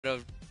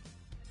of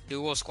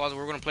duo squads.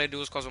 We're gonna play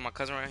duo squads with my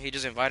cousin right now. He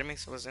just invited me,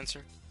 so let's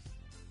enter.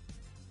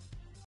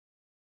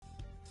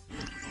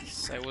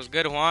 Say what's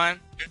good, Juan.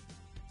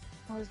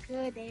 What's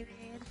good, David?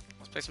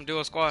 Let's play some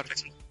duo squad.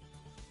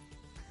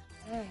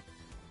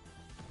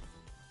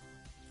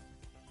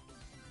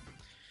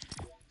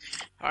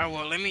 Alright,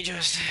 well, let me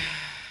just...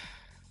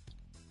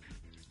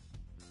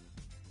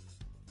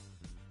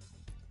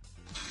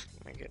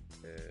 Let me get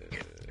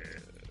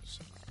this...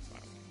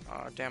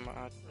 Oh, damn,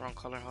 wrong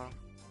color, hold on.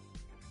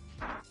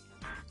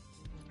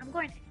 I'm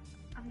going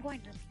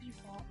to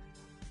default.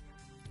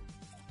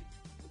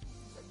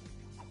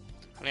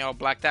 I need all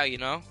blacked out, you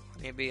know?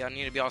 I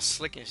need to be all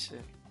slick and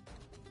shit.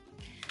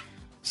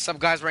 What's up,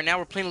 guys? Right now,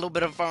 we're playing a little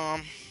bit of,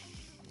 a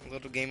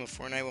little game of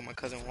Fortnite with my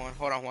cousin Juan.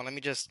 Hold on, Juan, let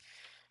me just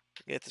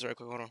get this right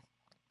quick, hold on.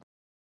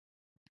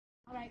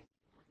 Alright.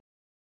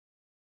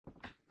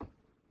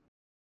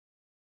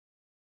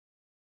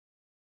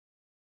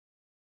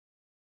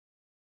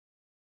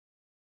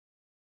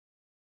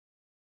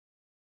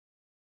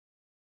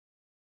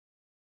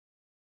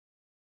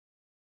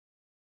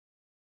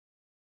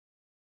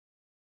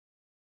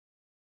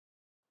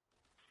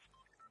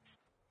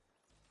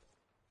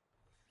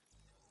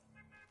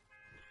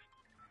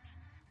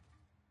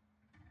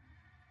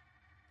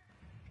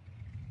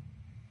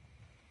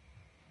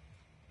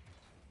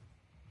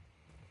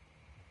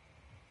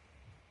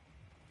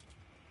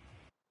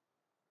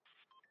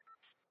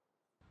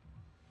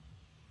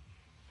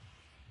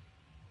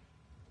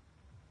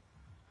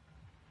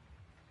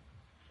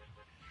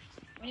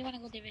 Where do you want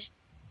to go, David?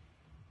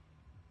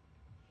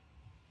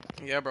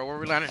 Yeah, bro, where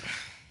we landing?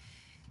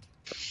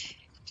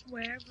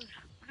 Wherever.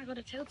 I go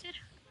to Tilted?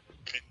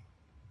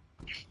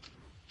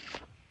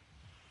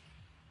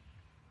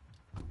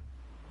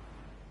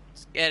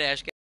 Get it,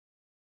 Ash.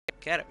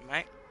 Get it,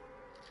 mate.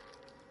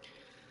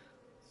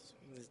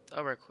 Move this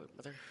up right quick,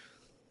 brother.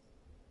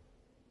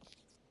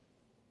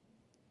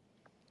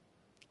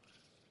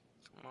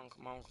 Come on,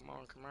 come on, come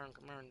on, come on,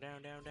 come on.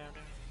 Down, down, down,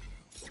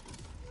 down.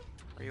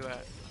 Where you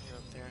at? You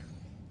up there.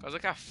 Guys,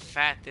 look how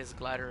fat this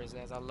glider is,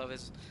 guys. I love it.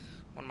 It's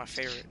one of my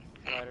favorite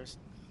gliders.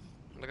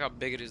 Look how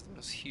big it is, though.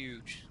 It's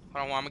huge.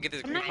 Hold on, I'm gonna get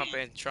this green pump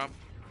and Trump.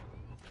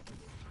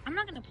 I'm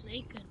not gonna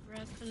play good, bro,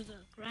 because the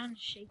ground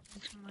is shaking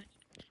too much.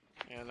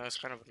 Yeah, that's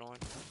kind of annoying.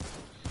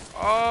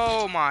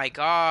 Oh my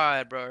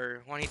god, bro.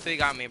 1v3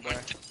 got me, bro.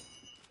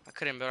 I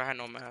couldn't, bro. I had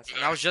no math.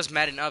 And I was just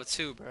matting up,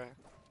 too, bro.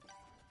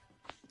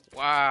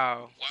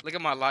 Wow. Look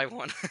at my live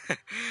one.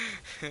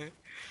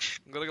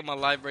 Go look at my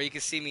live, bro. You can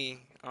see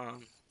me. I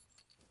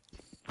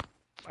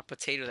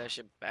potato that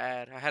shit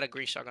bad. I had a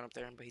green shotgun up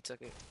there, but he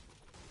took it.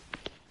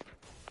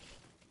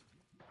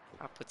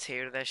 I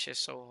potato that shit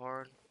so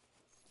hard.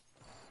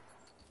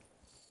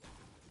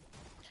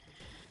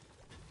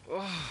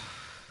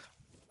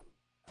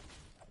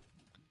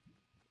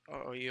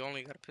 Oh, you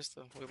only got a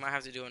pistol. We might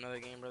have to do another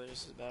game, brother.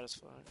 This is bad as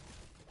fuck.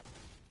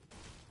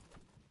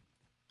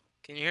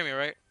 Can you hear me,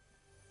 right?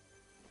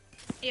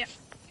 Yeah.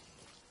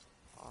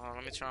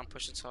 Let me try and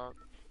push the talk.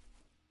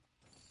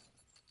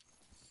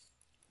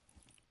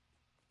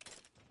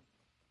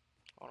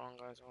 Hold on,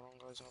 guys. Hold on,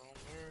 guys. Hold on,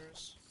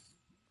 guys.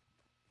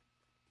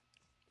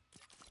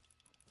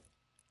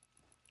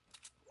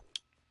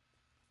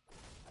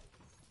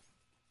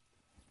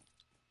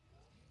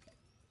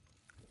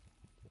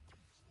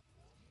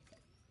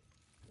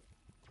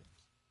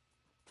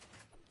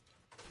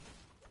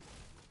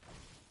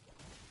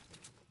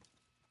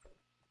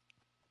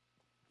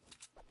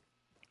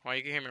 Oh,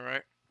 you can hear me,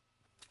 right?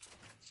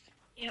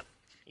 Yep.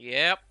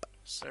 Yep,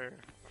 sir. Let me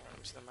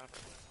see the map.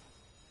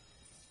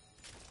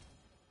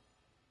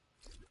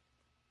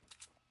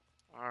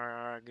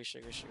 Alright, good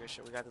shit, good shit, good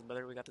shit. We got this,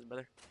 brother. We got this,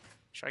 brother.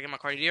 Should I get my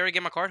card? Did you already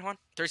get my card, Juan?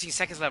 13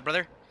 seconds left,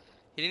 brother.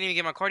 He didn't even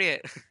get my card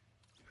yet.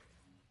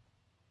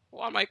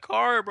 Want my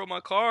card, bro, my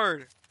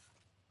card.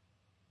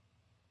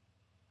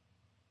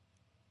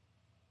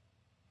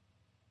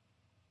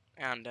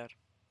 And I'm dead.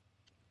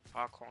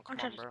 Oh, come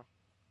on, bro.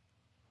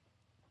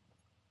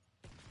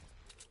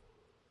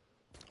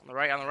 On the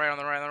right, on the right, on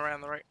the right, on the right,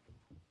 on the right.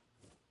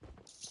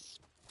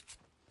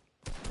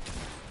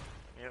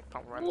 Yep,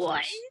 pump right.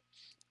 What?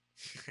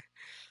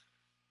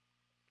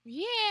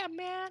 Yeah,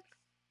 man.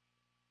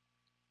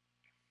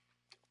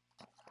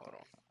 Hold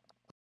on.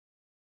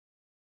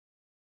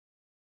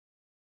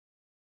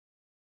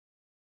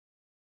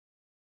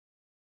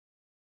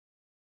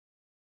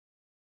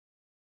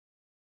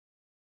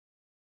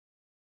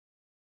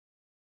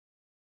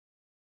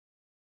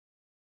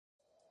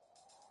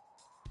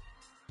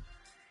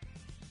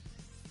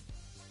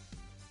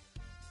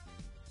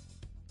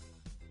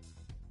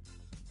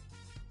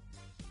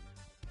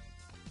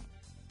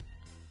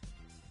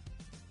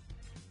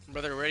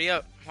 Brother, ready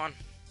up. Juan.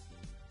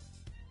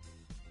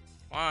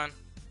 Juan.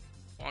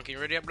 Juan, can you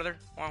ready up, brother?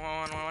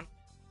 Juan.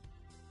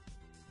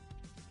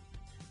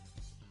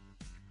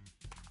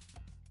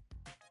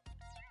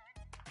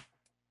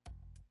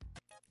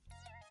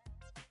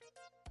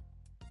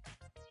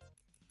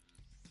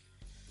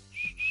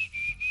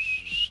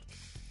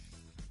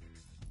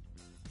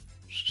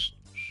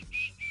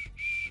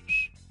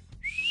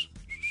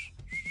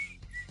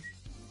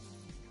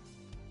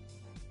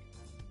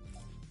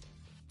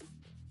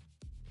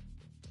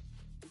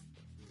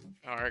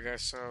 All right,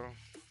 guys. So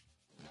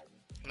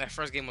that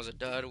first game was a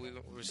dud. We'll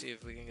see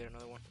if we can get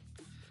another one.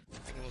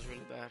 That game was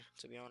really bad,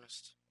 to be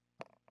honest.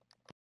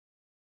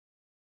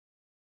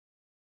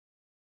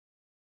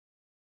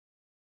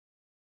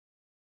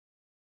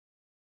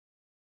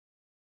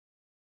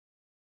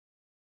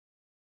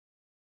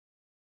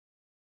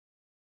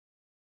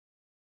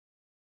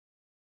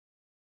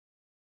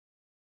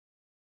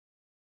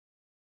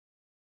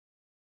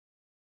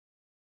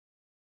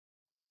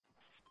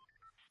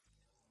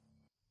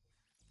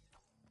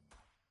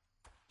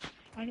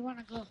 Where do you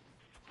wanna go?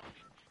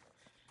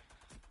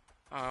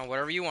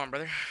 Whatever you want,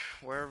 brother.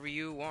 Wherever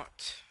you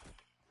want.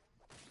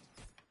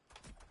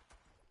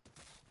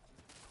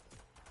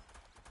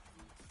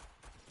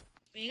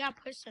 We got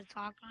push to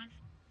talk on.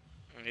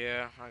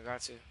 Yeah, I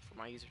got to for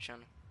my YouTube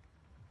channel.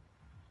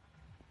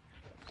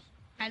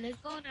 Alright, let's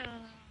go to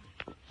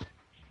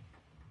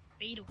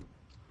Fatal.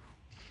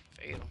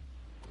 Fatal.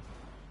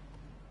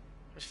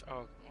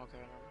 Oh, okay.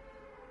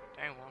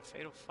 Dang, one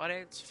fatal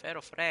footage.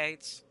 Fatal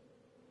footage.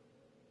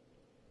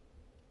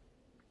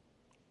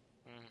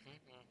 Mm-hmm.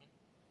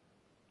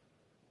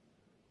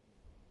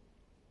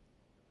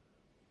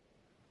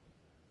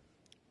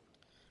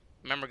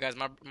 Remember, guys,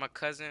 my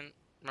cousin.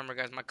 Remember,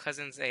 guys, my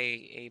cousin's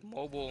a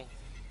mobile.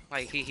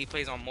 Like he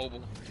plays on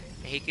mobile,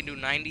 and he can do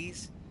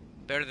 90s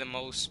better than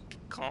most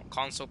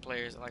console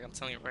players. Like I'm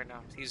telling you right now,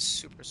 he's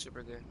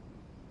super good.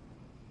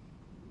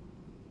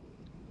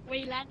 Where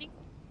you landing?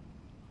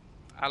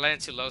 I landed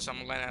too low, so I'm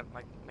gonna land at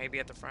like maybe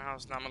at the front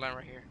house. No, I'm gonna land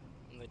right here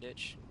in the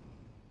ditch.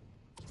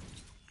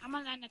 I'm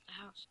gonna land at the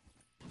house.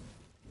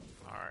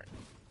 All right.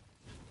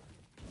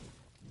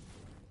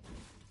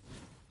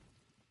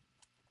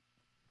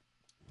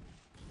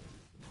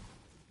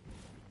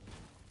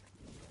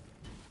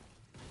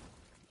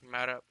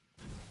 Mad up.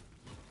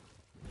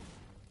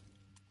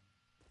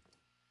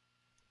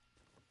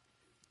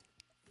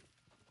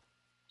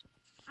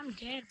 I'm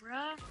dead,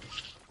 bruh.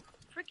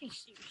 Freaking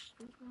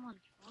stupid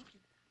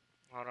motherfucker.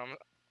 Hold on. I'm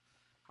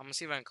gonna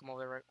see if I can come over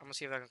there. I'm gonna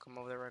see if I can come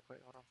over there right quick.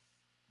 Hold on.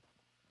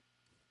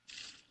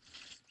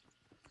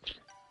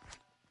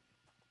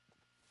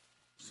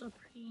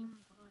 Supreme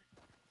butt.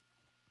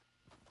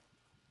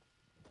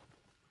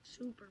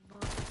 Super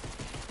butt.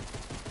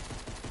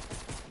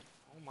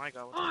 Oh my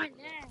God. Oh, I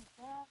landed,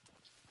 bruh.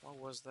 What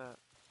was that?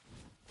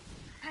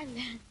 I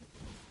landed.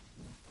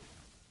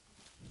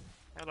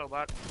 Hello,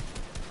 bot.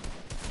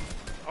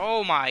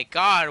 Oh my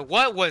God.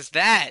 What was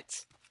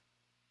that?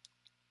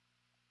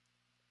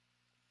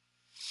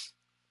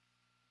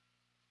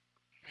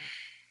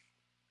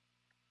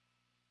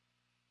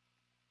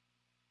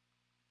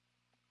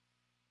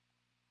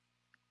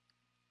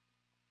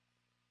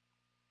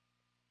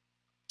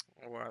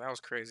 Wow, that was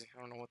crazy. I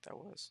don't know what that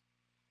was.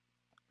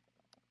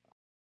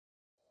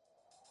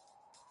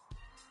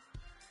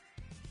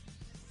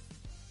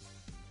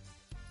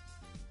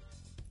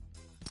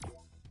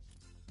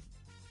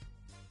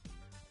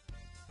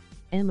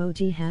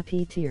 Emoji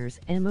happy tears.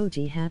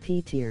 Emoji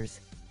happy tears.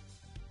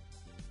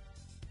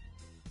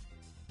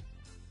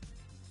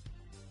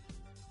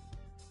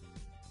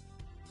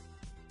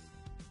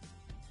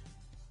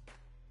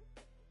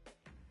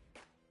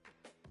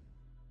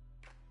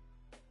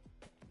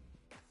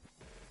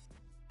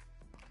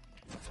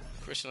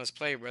 Christian, let's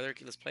play, brother.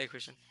 Let's play,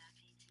 Christian.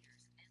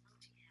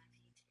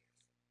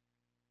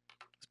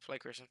 Let's play,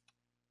 Christian.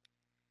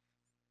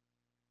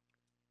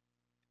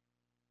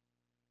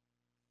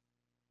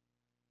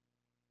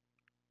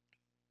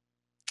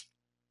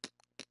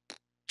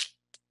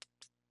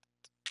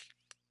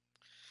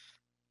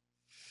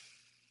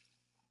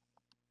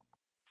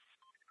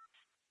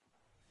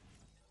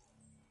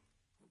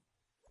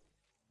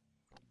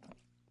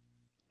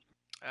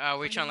 We Where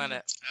do you trying to land wanna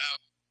at.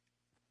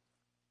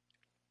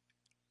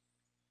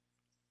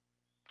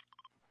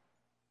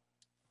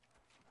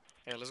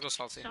 Yeah, let's go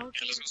salty. go?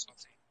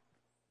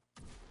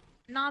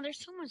 Nah,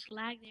 there's so much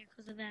lag there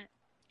because of that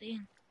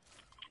thing.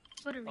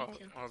 Go to Oh,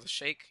 retail. oh, the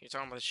shake. You're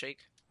talking about the shake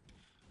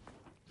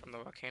from the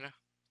volcano.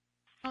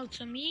 Oh,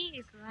 to me,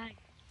 it's lag.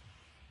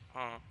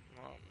 Oh,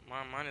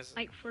 well, mine is.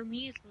 Like, for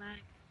me, it's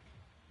lag.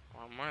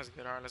 Mine is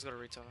good. All right, let's go to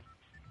retail.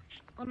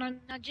 Oh, no,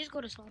 no, just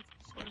go to salt.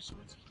 Just go to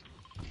salt.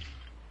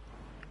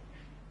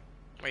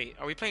 Wait,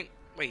 are we playing?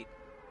 Wait,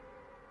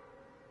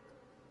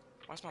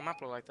 why's my map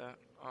look like that?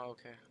 Oh,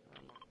 okay.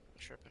 I'm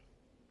tripping.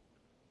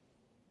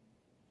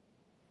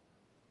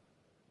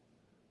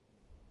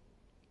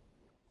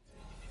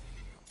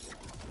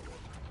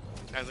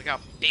 Guys, look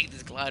how big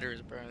this glider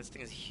is, bro. This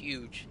thing is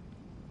huge.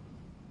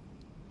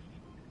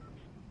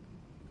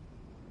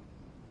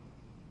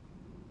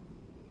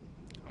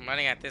 I'm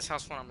landing at this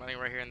house one. I'm landing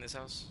right here in this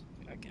house.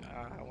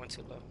 I went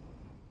too low.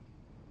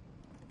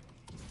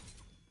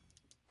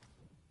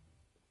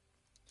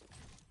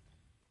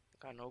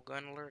 Got no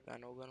gun alert. Got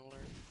no gun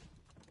alert.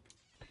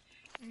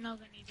 No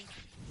gonna need it.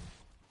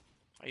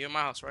 Are you in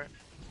my house, right?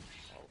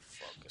 Oh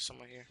fuck, there's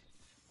someone here.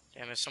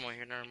 Damn, there's someone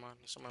here. Never mind.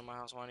 There's someone in my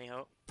house. Want any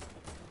help?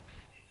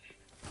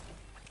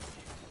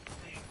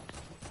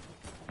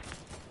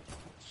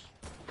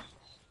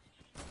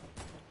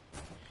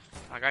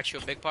 I got you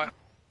a big pot.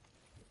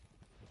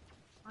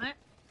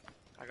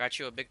 got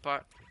you a big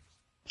pot.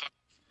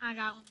 I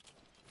got one.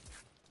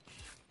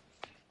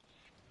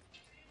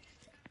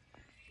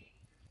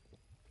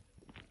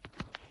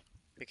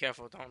 Be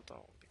careful, don't.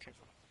 Be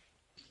careful.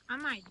 I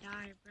might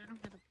die, bro. I don't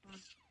got a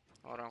pump.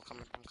 Hold on, I'm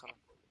coming.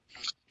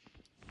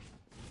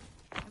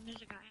 And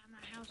there's a guy at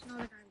my house.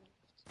 Another guy left.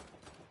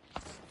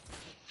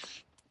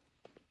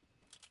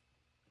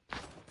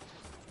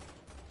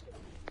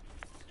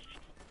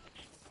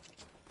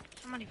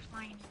 Somebody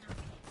flying now.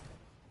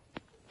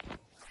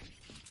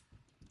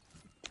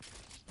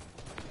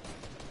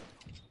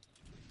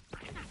 I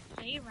cannot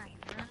play right,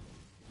 bro.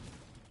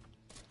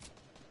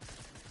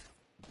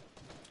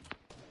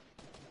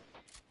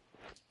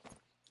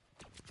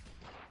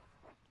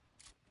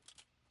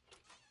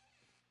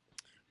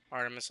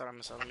 Alright, I missed out.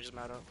 Let me just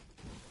mount up.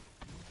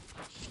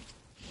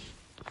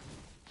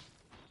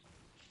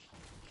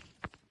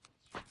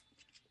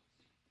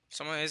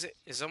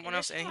 Is someone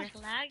else in here? There's so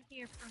much lag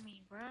here for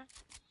me, bro.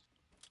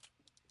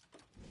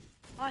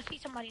 Oh, I see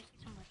somebody.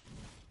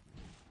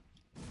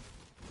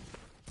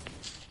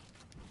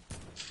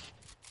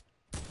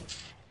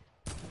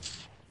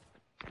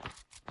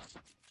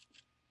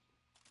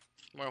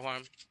 Where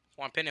Juan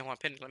pin it.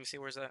 Let me see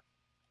where's that.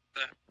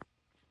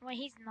 Wait,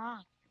 he's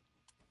not.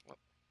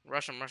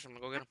 Rush him,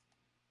 go get him.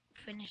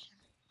 Finish him.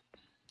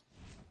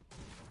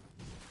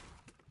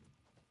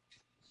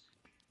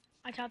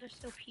 I thought there's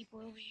still people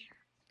over here.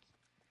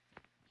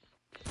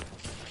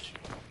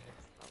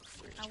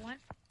 Got one.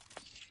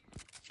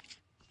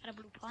 Got a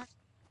blue pot.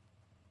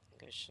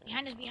 Good shit.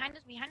 Behind us.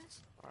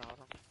 Alright, hold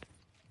on.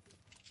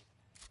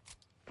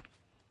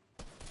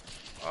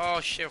 Oh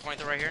shit,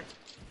 Juanito right here.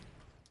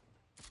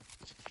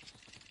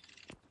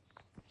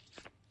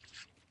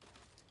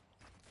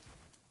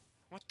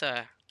 What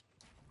the?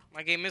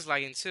 My game is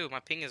lagging too.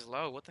 My ping is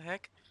low. What the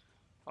heck?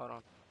 Hold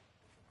on.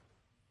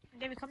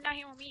 David, come down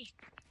here with me.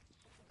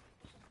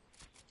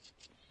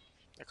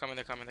 They're coming.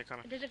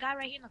 There's a guy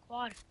right here in the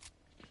quad.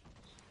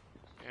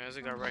 Yeah, there's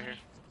a guy right here.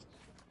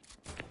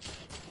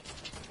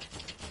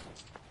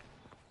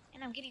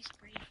 And I'm getting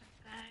sprayed from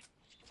the back.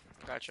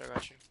 I got you.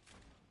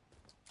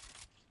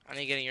 I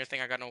need to get in your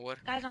thing. I got no wood.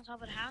 Guys on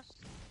top of the house.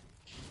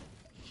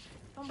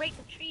 Don't break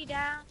the tree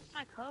down. It's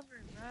my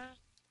cover, bro.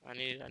 I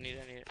need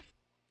it.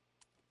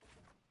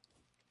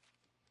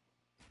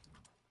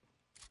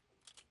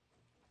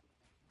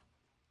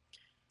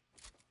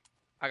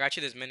 I got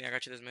you this mini right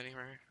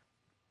here.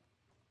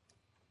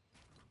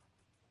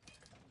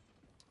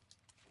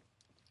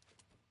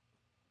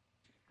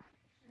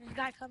 There's a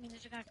guy coming.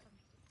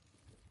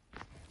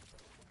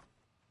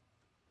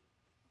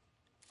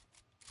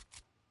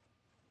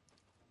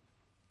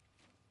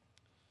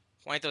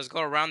 Juanito, let's go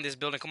around this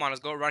building. Come on,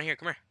 let's go around here.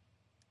 Come here.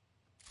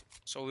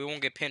 So we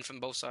won't get pinned from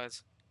both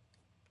sides.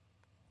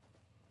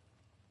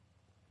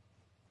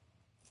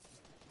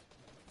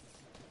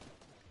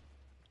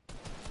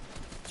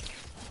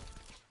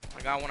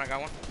 I got one.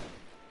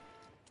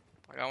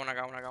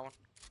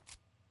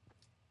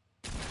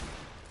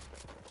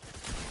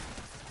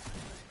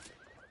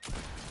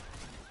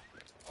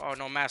 Oh,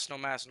 no mats.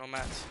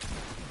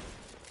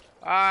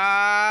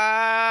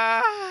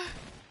 Ah!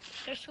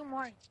 There's two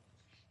more. I'm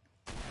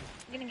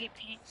gonna get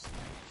pinned.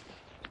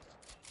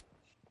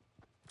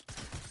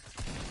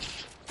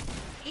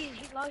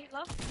 He's low.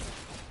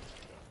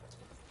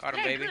 Got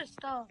him, baby. Good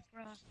stuff,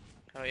 bro.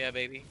 Hell yeah,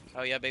 baby.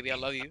 I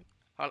love you.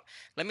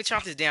 Let me turn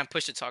off this damn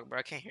push to talk, bro.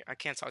 I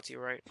can't talk to you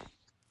right.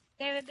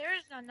 David, there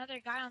is another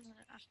guy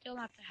still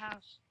at the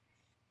house.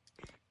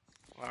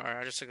 Alright,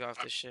 I just took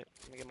off this shit.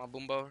 Let me get my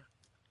boom bow.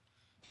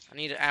 I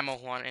need an ammo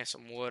one and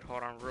some wood.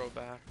 Hold on, real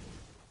bad.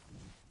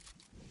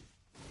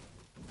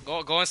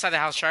 Go inside the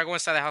house. Try to go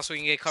inside the house so we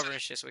can get cover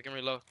and shit, so we can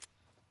reload.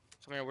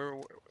 Come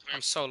here.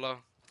 I'm so low.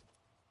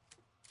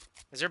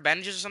 Is there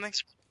bandages or something?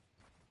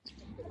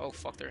 Oh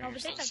fuck, they're in here.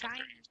 But there's a guy,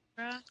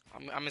 bro.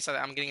 I'm inside.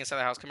 I'm getting inside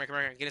the house. Come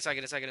here. Get inside.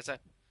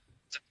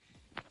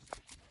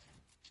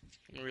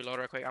 Let me reload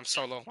right quick. I'm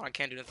so low. I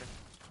can't do nothing.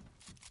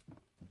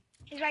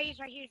 He's right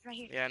here.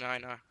 Yeah, I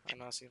know.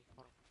 I see him.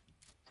 Hold on.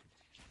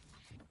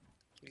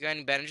 You got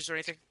any bandages or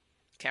anything?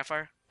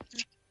 Campfire?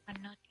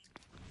 I'm nothing.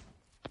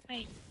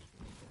 Wait.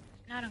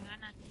 No, I don't got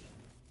nothing.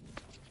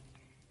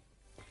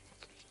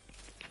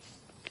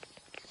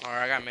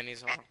 Alright, I got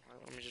minis. Hold on.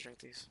 Let me just drink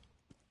these.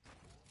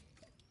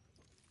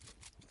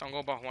 Don't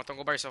go by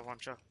yourself, Juan.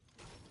 Chill.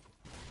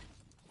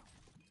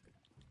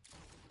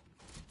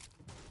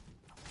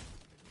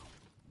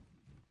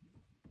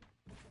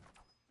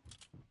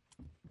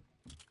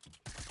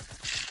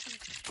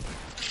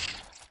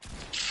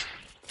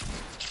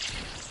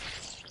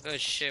 Good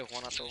shit,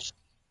 Juanato.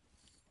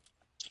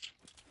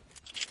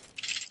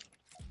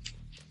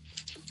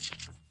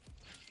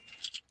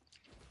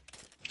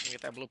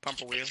 Get that blue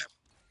pumper wheel.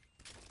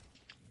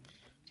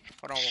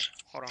 Hold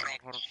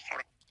on.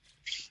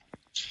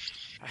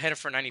 I hit it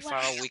for 95.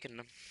 I'll weaken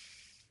them.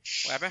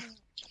 What happened?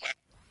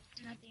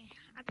 Nothing.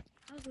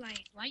 I was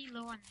like, why you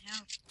low on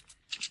health?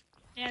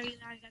 Yeah, I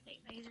realized I got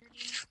that laser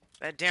here.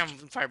 That damn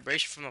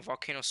vibration from the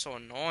volcano is so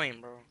annoying,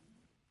 bro.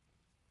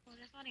 Well,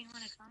 that's why I didn't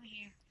want to come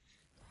here.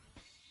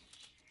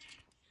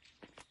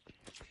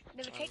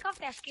 Dude, take off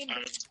that skin, dude.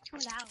 It's too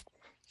loud.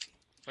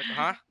 What?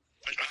 Huh?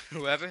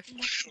 Whoever?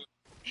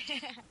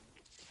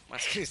 My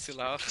skin is too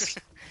loud.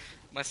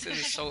 My skin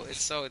is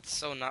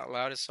so not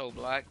loud. It's so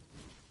black.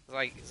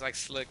 It's like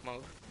slick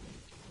mode.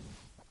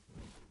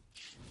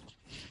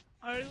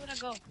 Where are you gonna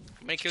go?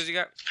 How many kills you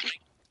got?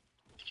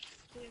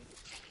 Dude,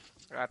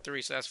 I got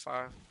 3, so that's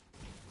 5.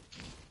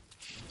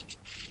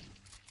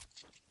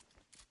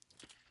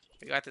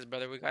 We got this,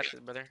 brother. We got this,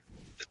 brother.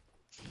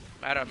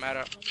 Mad up, mad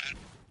up.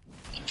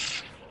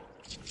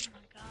 oh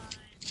my god.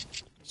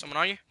 Someone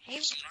on you? Hey,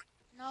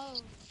 no.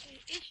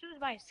 It shoots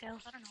by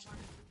itself. I don't know why.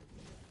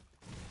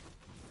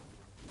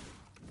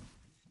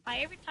 By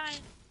every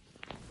time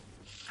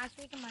I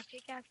switch on my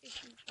pickaxe, it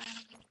shoots by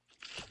itself.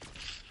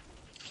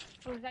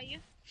 Oh, is that you?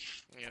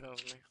 Yeah, that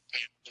was me.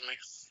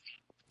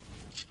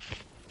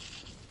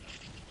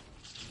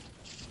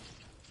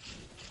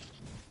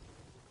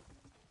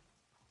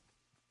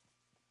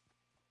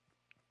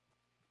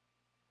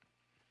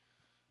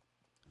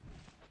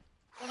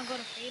 Wanna go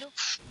to Fatal?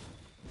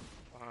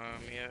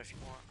 Yeah, if you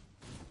want.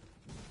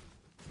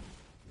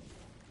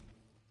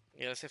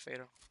 Yeah, let's hit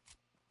Fatal.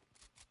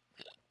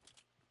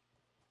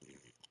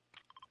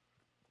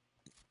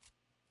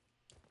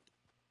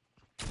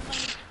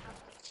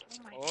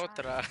 Oh my god.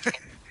 Otra.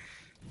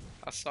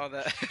 I saw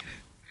that.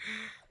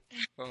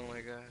 Oh my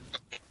god.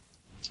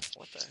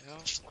 What the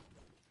hell?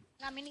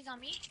 Got minis on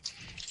me?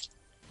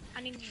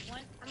 I need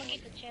one. I'm gonna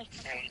get the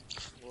chest.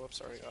 Whoops,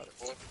 sorry, got it.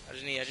 I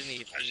just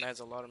need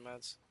meds, a lot of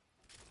meds.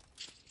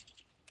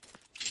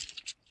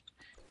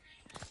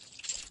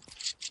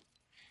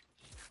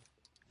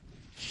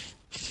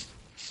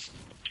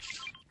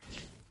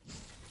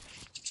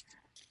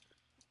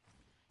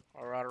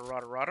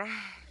 Alright.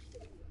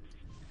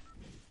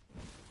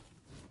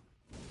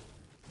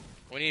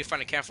 We need to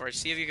find a campfire.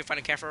 See if you can find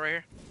a campfire right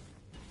here.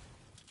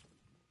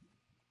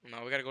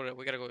 No, we gotta go to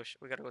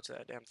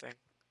that damn thing.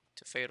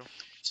 To Fatal.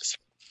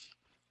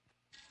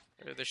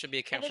 There should be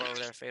a campfire over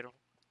there, Fatal.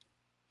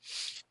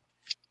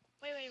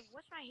 Wait,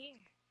 what's right here?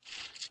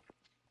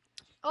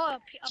 Oh, a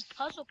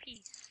puzzle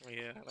piece.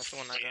 Yeah, that's the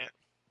one I got.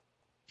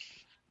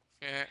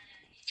 Yeah.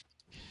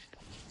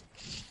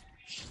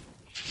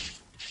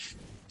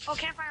 Oh,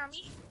 campfire on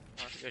me?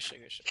 Oh, good shit.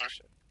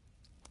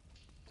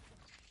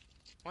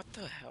 What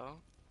the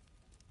hell?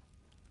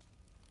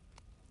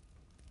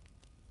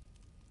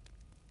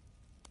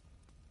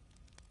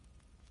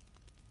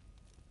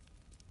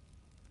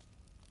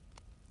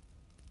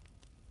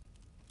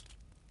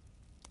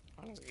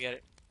 I don't get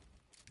it.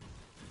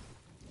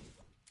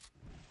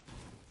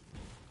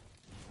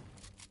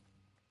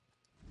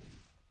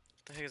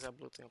 What the heck is that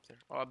blue thing up there?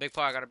 Oh, a big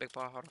paw. I got a big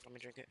paw. Hold on, let me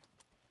drink it.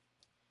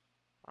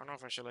 I don't know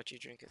if I should let you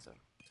drink it though.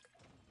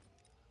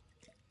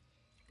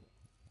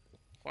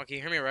 Come on, can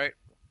you hear me right?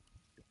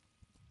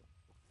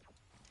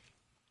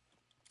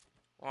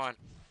 One.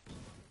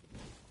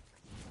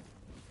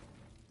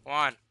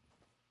 One.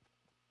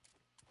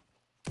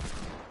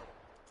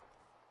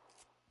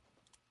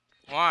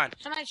 One.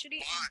 Somebody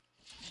shooting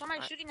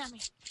at me.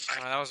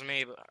 That was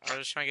me, but I was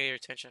just trying to get your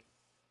attention.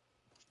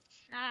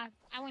 Nah,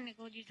 I went to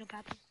go use the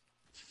bathroom.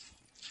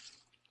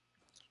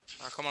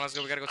 Alright, come on, let's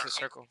go. We gotta go to the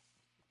circle.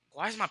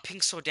 Why is my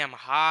ping so damn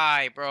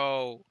high,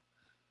 bro?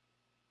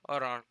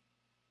 Hold on.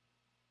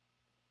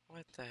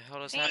 What the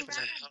hell is Dang, happening?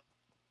 bro.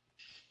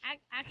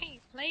 I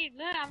can't play.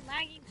 Look, I'm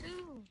lagging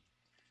too.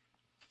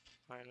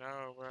 I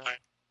know, bro.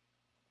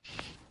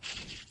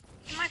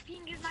 My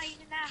ping is not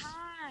even that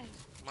high.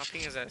 My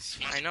ping is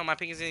I know my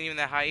ping isn't even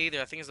that high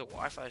either. I think it's the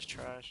Wi-Fi is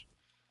trash.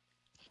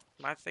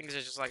 My things are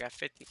just like at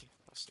 50.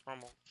 That's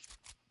normal.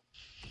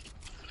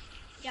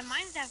 Yeah,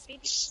 mine's at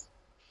 50.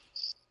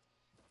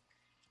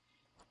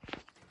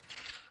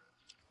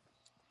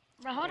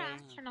 Bro, hold on.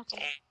 Turn off the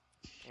light.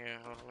 Yeah,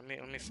 hold on.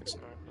 Let me fix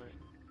it real quick.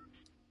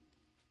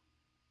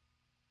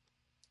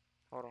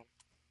 Hold on.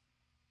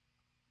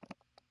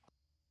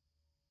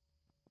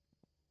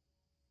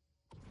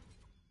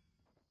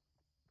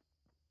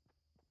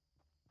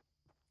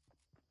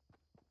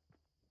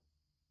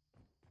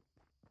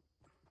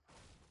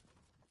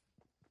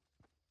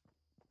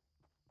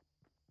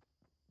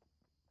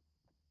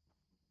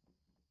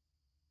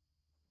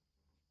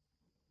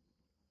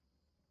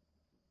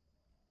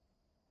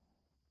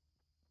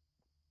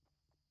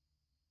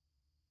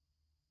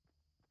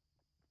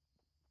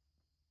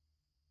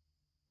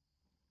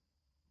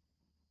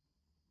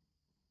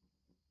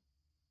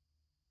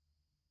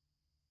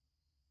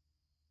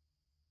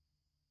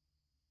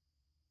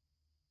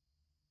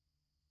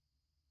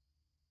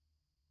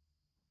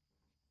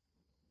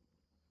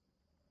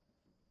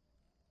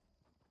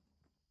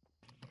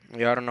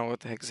 Yeah, I don't know what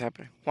the heck is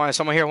happening. Juan,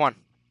 someone here, Juan.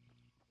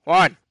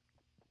 Juan.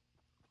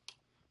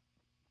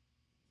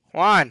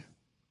 Juan.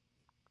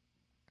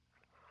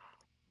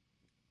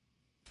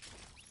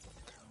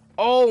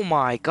 Oh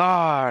my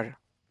god.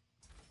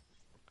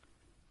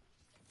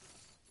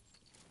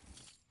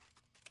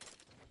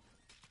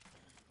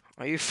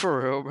 Are you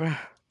for real, bro?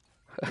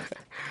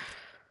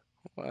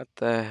 What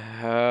the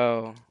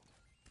hell?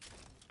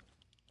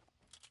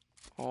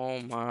 Oh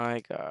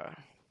my god.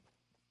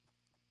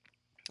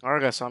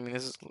 Alright, guys. So I mean,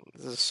 this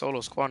is a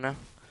solo squad now.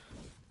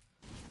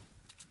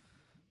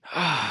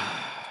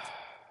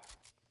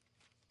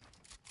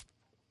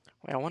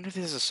 Wait, I wonder if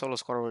this is a solo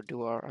squad or a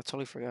duo. I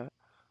totally forgot.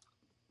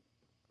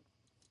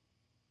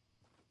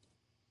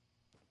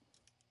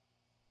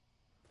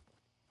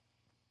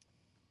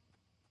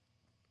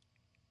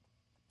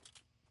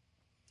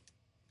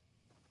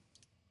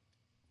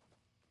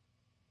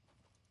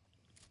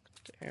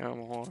 Damn,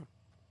 hold on.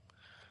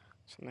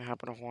 Something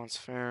happened to Juan's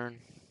Farron.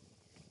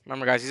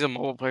 Remember, guys, he's a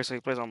mobile player, so he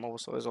plays on mobile,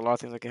 so there's a lot of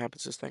things that can happen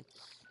to this thing.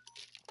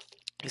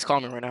 He's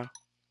calling me right now.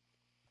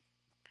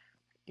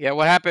 Yeah,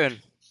 what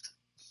happened?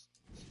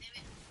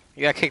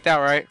 You got kicked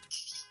out, right?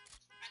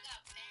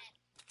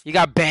 You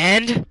got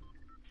banned?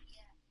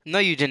 No,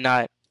 you did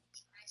not.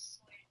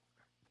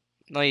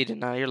 No, you did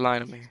not. You're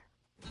lying to me.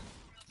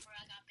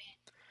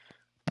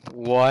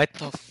 What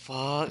the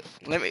fuck?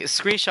 Let me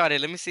screenshot it.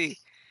 Let me see.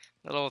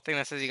 The little thing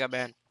that says you got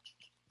banned.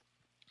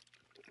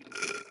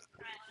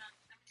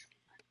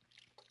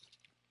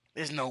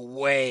 There's no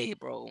way,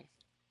 bro.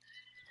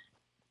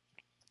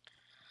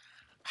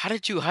 How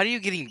do you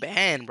getting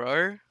banned,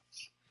 bro?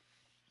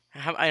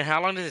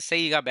 How long does it say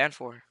you got banned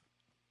for?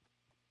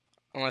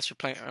 Unless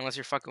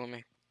you're fucking with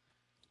me.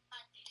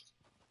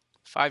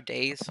 5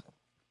 days?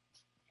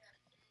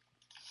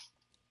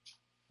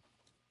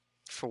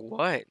 For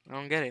what? I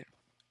don't get it.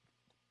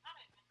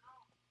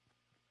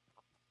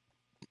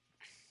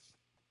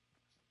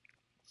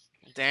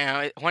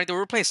 Damn, Juanito,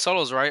 we're playing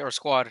solos, right? Or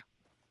squad?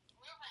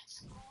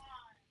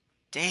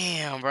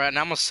 Damn, bro.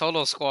 Now I'm a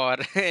solo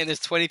squad, and there's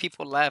 20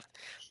 people left.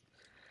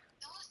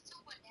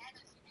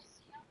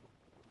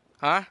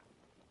 Huh?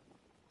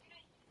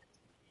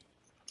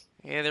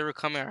 Yeah, they were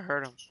coming. I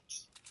heard them.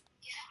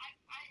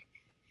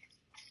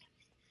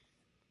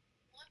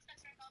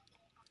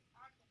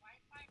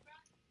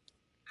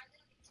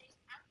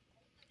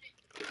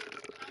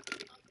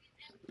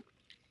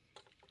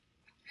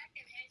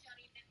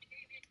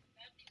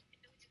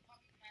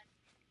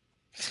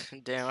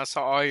 Damn, I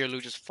saw all your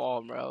loot just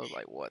fall, bro. I was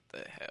like, what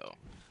the hell?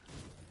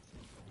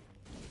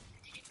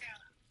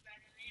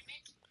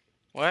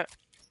 What?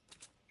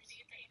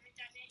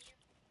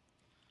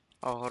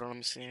 Oh, hold on. Let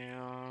me see.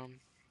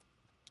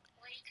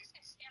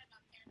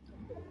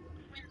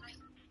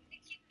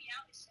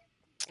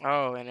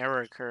 Oh, an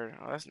error occurred.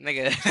 Oh, that's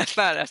nigga.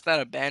 That's not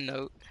a bad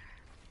note.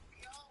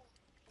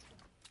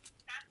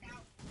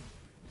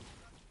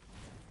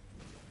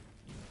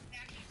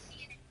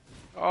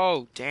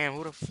 Oh, damn.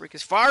 Who the freak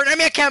is firing at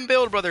me? I can't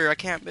build, brother. I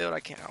can't build. I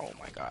can't. Oh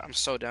my god. I'm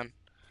so done.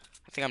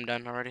 I think I'm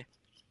done already.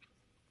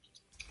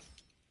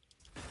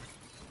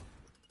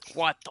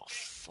 What the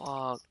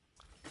fuck?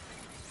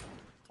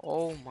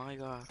 Oh my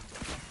god.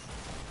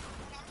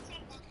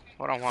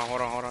 Hold on, Juan.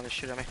 Hold on. They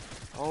shoot at me.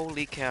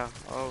 Holy cow.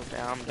 Oh,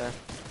 damn. I'm done.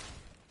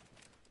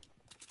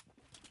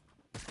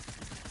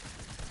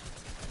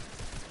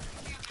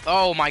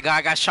 Oh my god,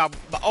 I got shot.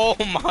 Oh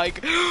my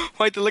god.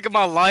 Wait, look at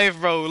my life,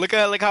 bro. Look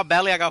how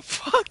badly I got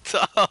fucked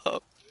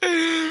up.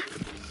 Go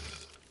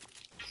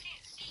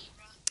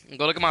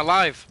look at my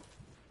life.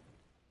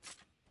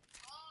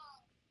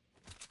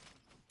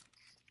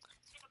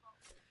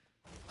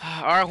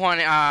 Alright, Juan,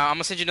 I'm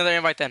gonna send you another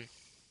invite then.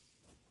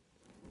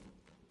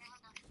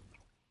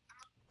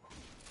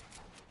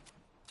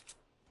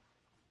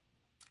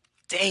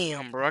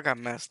 Damn, bro, I got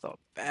messed up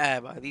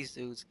bad by these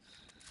dudes.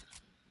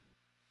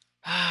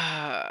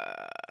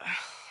 I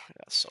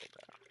got so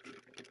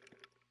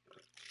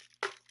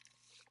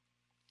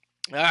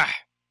bad.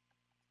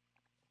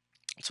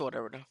 It's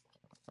whatever, though.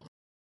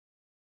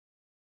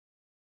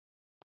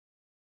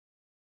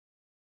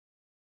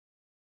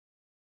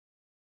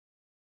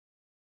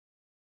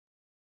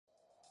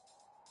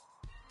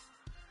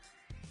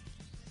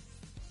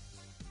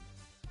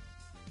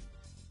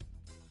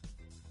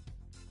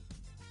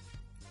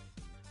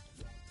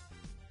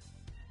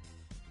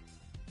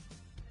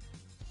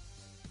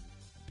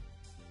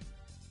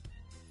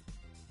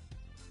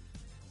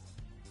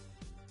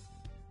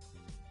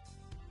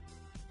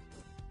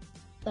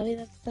 David,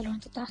 hasta lo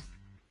está.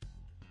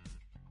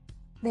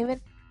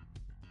 David.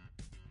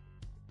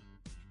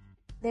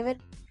 David.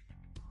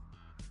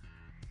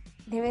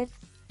 David.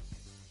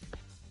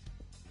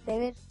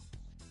 David.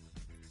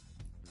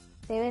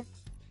 David.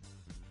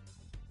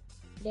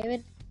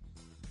 David.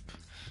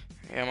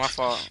 Yeah, my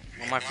fault.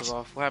 My mic was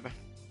off. What happened?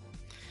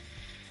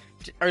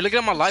 Are you looking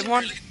at my live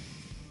one?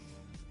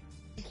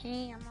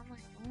 Okay, I'm on my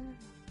phone.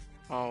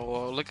 Oh,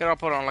 well, look at I'll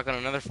put it on like on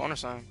another phone or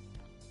something.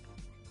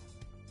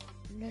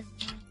 No.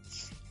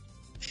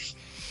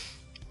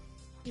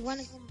 You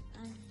wanna go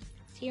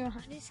see your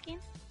Honda skin?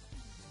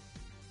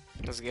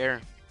 Let's get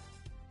her.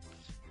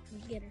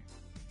 Let's get her.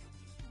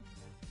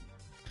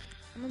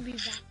 I'm gonna be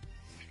back.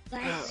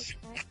 Guys,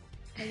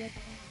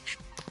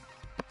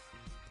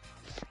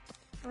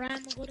 alright,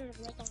 I'm gonna go to the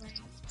break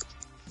already.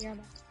 Yeah,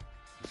 bye.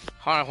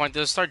 Hold on, Juan,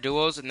 let's start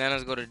duos and then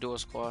let's go to duo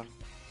squad.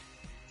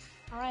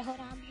 Alright, hold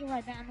on, I'll be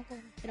right back. I'm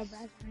gonna go to the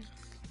bathroom.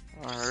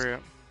 Alright, hurry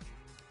up.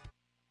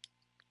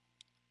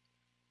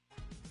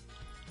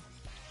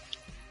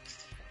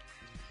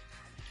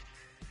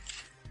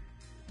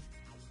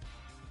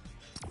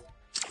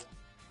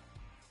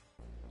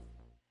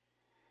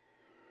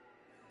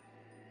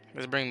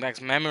 Let's bring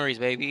back memories,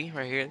 baby.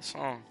 Right here, the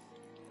song.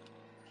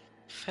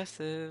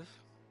 Festive.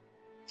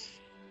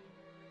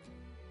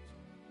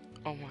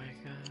 Oh my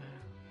god.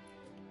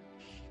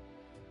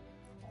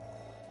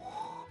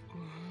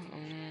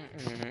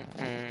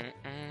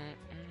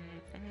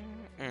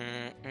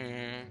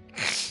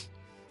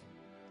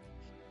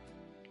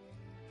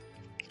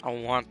 I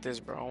want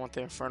this, bro. I want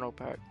the Inferno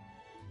pack.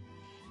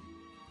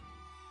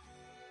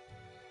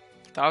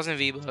 1,000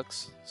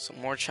 V-Bucks, some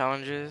more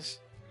challenges,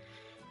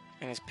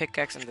 and his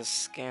pickaxe and the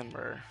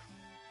scammer.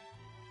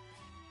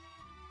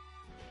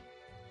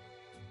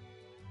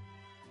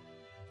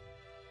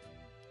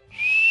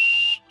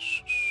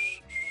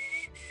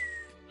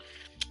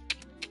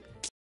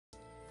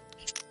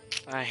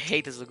 I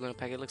hate this Laguna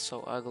pack. It looks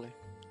so ugly.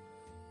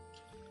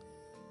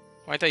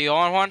 Juanito, you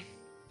on, Juan?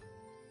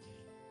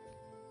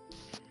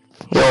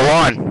 Yo,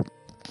 Juan.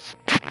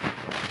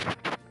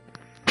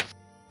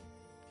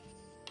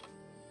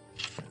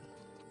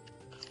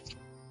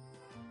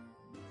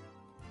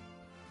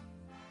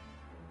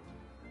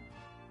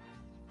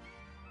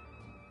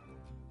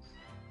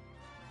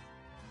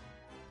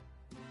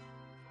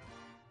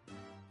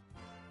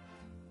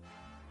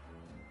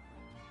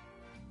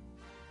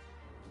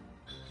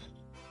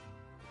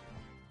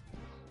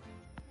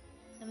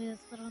 David,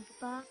 ¿dónde tú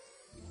estás?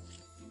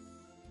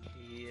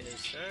 Yes,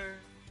 sir.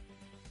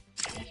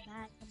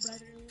 Back,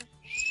 brother.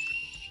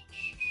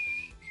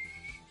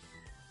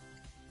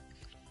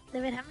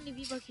 David, how many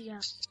V-Bucks you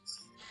got?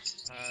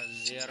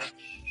 0.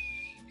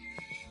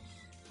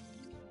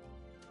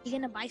 You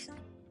gonna buy some?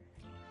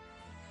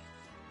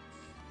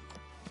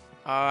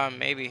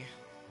 Maybe.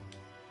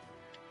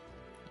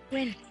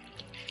 When?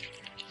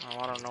 Oh,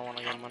 I don't know when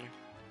I get money.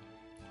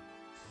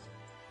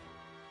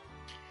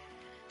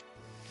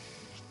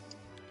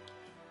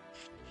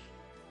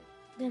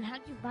 Then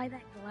how'd you buy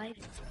that glider?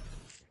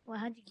 Well,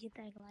 how'd you get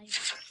that glider?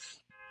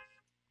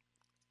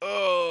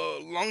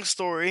 Long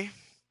story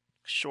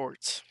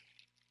short.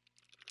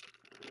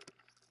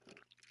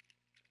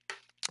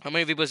 How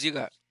many V-Bucks you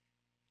got?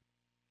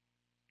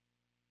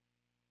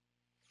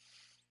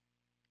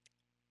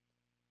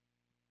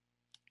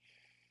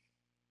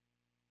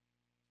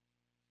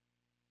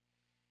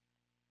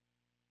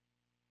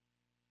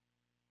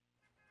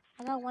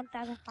 I got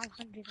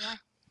 1,500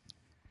 left.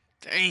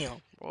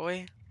 Damn,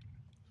 boy.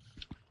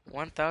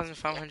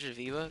 1,500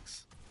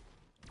 V-Bucks?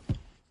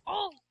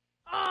 Oh! Oh,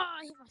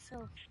 I hit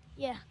myself.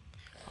 Yeah.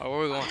 Oh,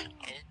 where we going?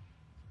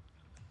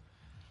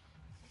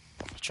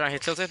 Try and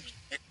hit tilted?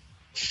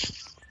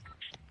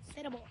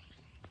 Set a ball.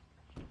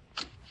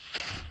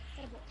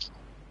 Set a ball.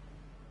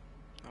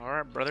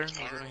 Alright, brother.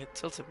 We're gonna hit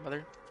tilted,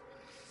 brother.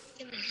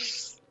 David,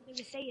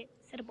 say it.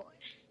 Set a ball.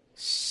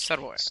 Set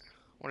boy.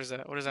 What is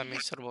that? What does that mean,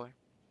 set boy?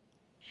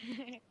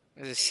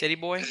 Is it city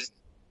boy?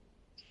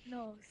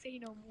 No, say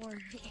no more.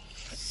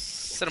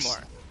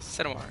 Cinnamore.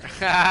 Cinnamore.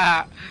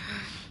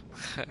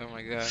 Oh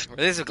my god. Bro,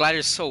 this glider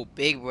is so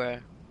big, bro.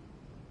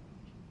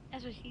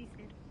 That's what she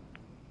said.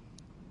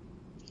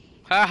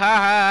 Ha ha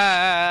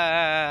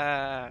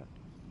ha.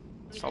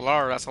 That's a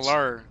lure. That's a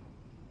lure.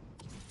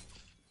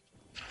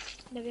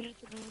 David,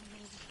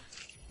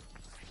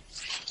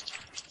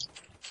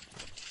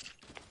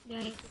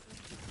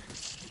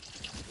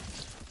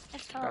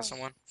 that's Got tall.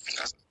 someone.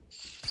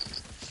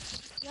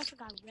 You also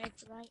got red,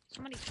 right?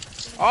 Somebody.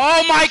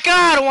 Oh my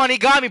god, Juan, he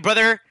got me,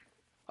 brother.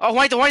 Oh,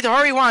 Juanito,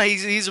 hurry, Juan.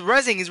 He's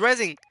rezzing. He's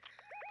rezzing.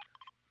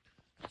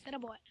 Set a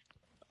boy.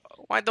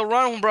 Juanito,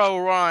 run, bro,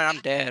 run.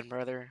 I'm dead,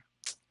 brother.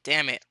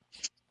 Damn it.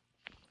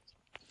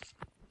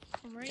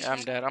 Yeah,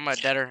 I'm dead. I'm a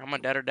deader,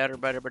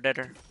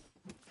 deader.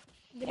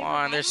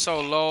 Juan, they're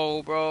so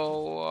low,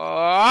 bro.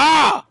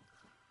 Ah!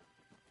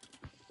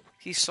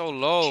 He's so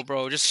low,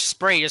 bro. Just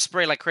spray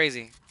like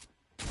crazy.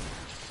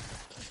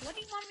 What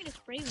do you want me to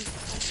spray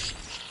with?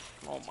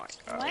 Oh my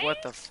god,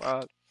 what the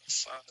fuck?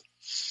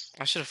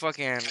 I should have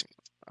fucking...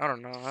 I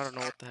don't know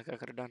what the heck I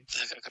could have done.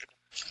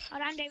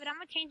 Hold on, David, I'm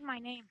gonna change my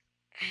name.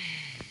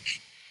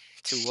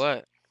 To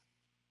what?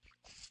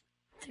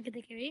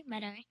 Tiki by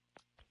the way.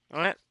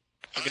 What?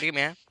 Look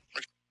man.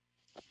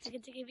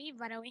 Tiki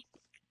by the way.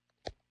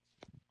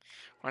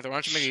 Why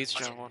don't you make a YouTube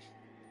channel, Juan?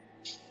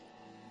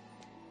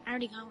 I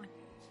already got one.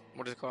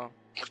 What is it called?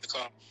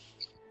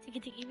 Tiki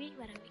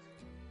by the way.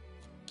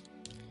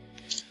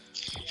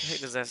 What the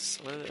heck is that?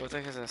 What the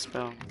heck is that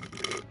spell?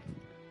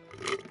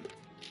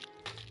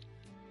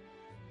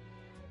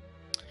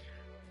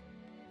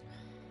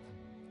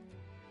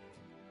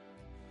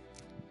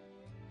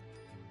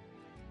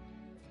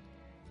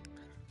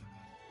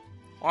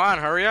 Juan,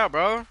 hurry up,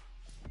 bro.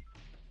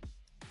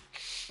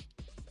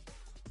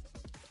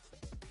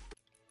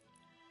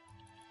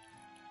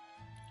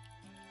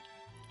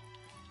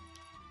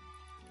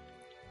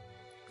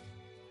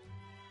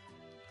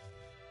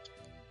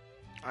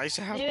 I used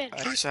to have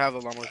the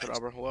llama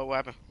Kadabra. What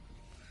happened?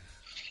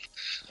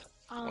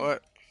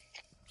 What?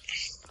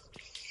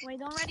 Wait,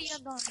 don't ready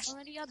up, don't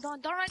ready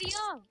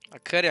up. I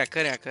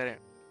couldn't.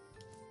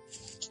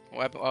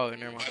 What happened? Oh,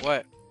 never mind.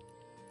 What?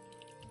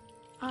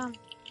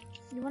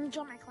 You wanna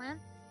join my clan?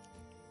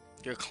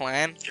 Your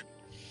clan?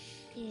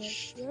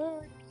 Yes,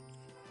 sir.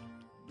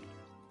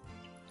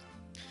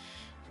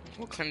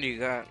 What clan do you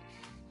got?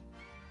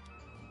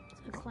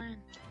 It's a clan.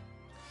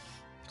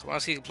 Come on,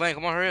 see you playing.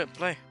 Come on, hurry up,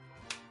 play.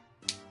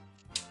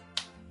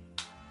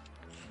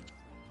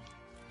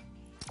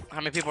 How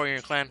many people are in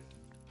your clan?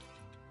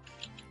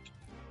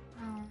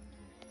 Um,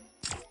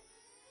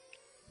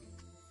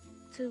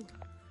 2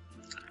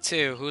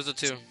 Two. Who's the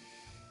two?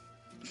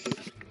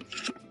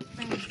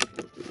 friends.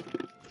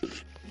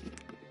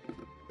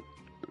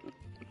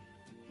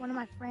 One of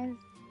my friends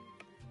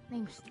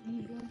named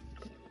Steven.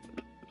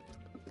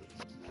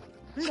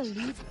 I'm the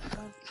leader,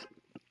 bro.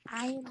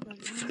 I am the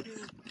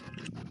leader.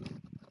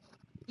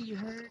 You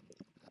heard?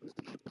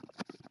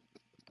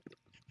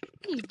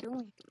 What are you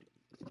doing?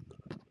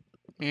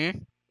 Hmm?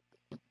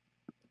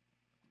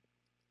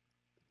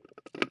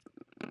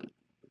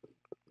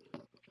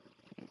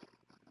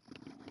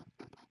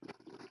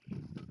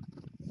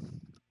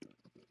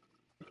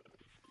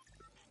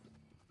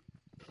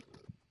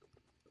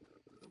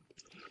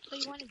 So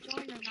you want to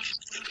join or not,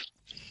 bro?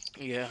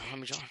 Yeah, let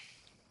me join.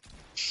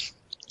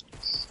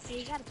 Hey,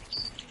 you gotta pick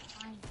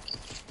mine.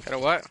 Got a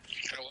what?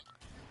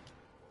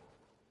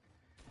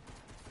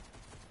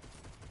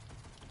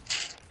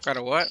 Got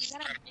a what? You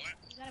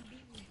gotta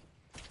beat me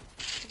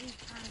 3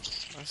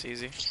 times. That's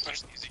easy.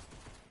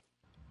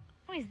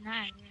 No, he's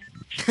not,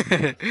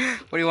 man.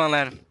 What do you want,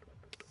 lad?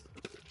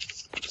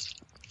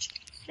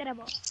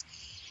 Cerebral.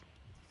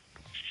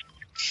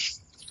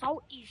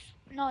 South east.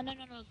 No.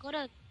 Go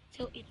to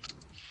till east.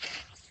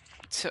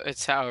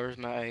 It's towers,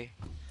 my.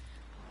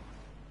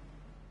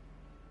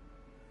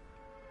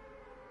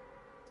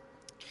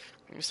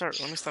 Let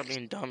me stop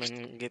being dumb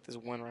and get this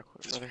one right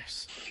quick,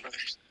 brothers.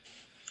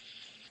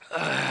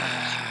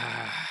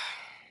 I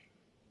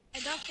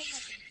don't say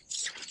nothing.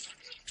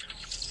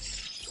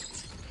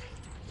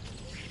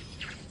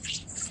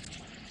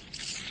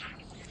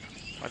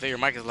 I think your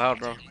mic is loud,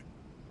 bro.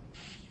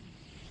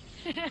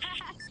 I know.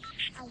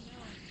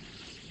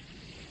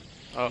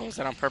 Oh, is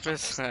that on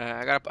purpose?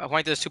 I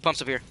want there's 2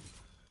 pumps up here.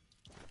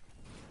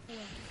 Hello.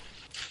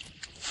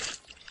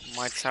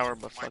 My tower,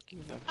 but fuck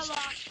you though. Hello.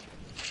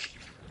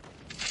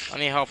 I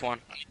need help one.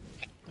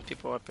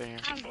 People up in here.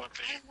 I don't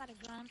got a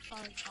gun.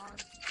 Sorry,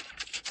 guard.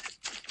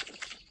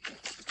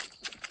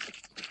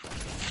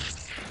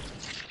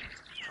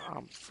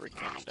 I'm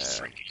freaking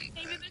dead.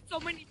 Hey, there's so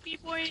many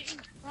people in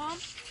prom.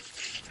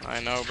 I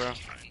know, bro.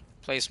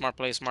 Play smart,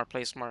 play smart,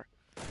 play smart.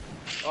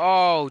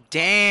 Oh,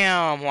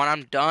 damn. One,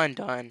 I'm done. I'm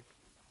gonna leave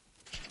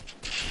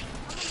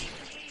the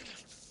game.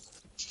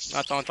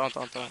 No, don't. I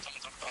don't gotta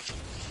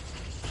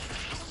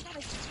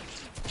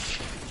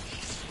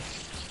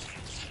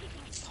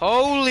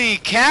Holy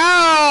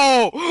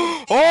cow!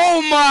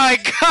 Oh my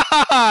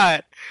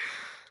god!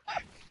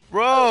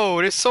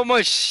 Bro, there's so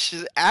much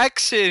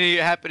action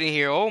happening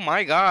here. Oh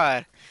my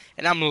god.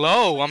 And I'm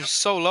low. I'm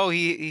so low.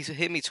 He's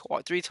hit me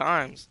 3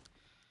 times.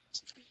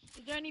 Is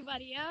there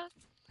anybody else?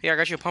 Here, I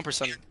got you a pump or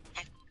something.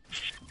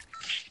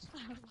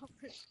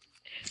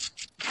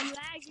 I'm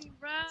lagging,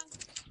 bro.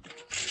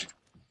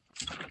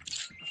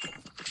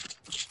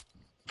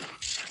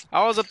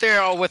 I was up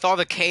there with all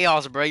the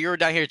chaos, bro. You were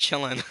down here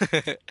chilling.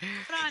 Hold on.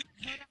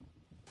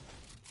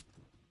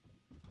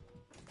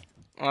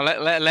 Oh,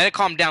 let it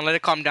calm down. Let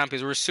it calm down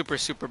because we're super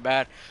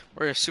bad.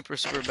 We're a super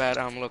bad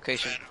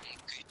location.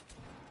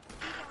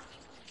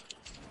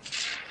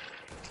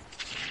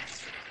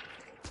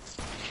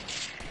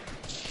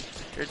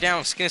 Your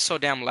damn skin is so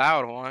damn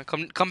loud, Juan.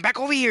 Come back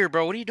over here,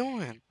 bro. What are you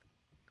doing?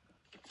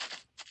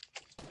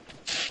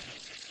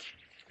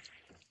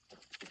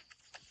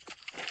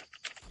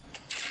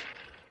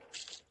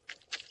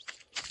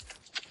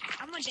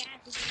 I'm gonna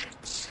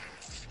dance.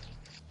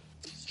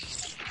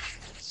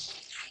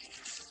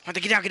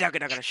 Get out.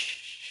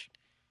 Shh.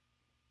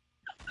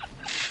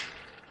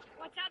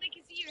 Watch out, they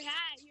can see your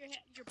hat,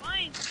 your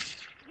vines.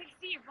 They can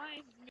see your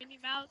vines, Minnie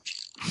Mouse.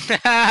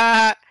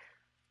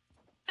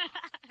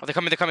 Oh, they're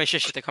coming.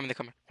 Shit, they're coming.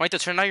 Why don't you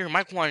turn out your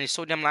mic, Juan? It's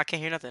so damn loud, I can't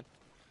hear nothing.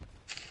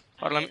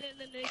 Hold on,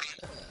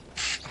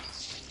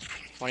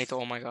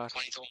 Juanito, oh my god.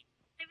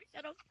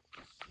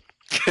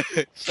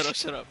 Shut up.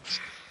 Shut up.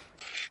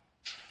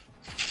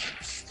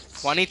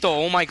 Juanito,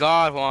 oh my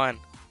god, Juan.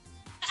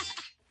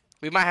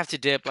 We might have to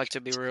dip, like, to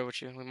be real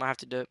with you. We might have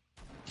to dip.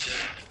 You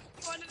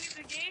wanna leave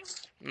the game?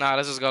 Nah,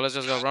 let's just go.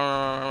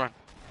 Run.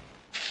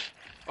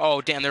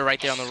 Oh, damn, they're right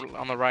there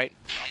on the right.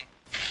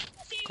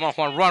 Come on,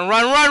 Juan,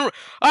 run.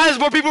 Ah, there's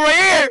more people right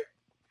here!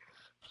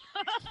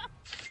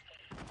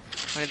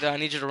 I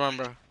need you to run,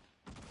 bro. Baby,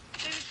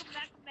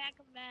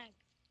 come back.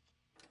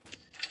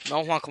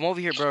 No, Juan, come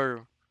over here,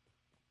 bro.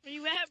 Where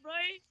you at, bro?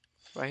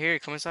 Right here,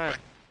 come inside.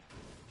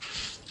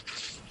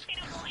 Get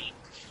a boy.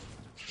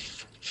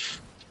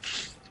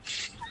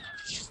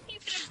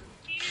 Keep it up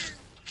here.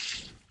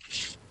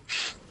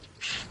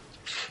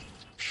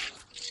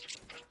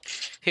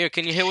 Here,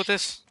 can you hit with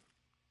this?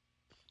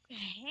 Hell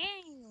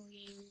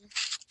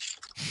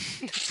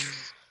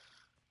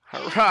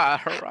yeah.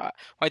 Hurrah.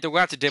 Wait, we're gonna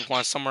have to dip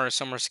one somewhere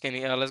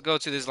skinny. Let's go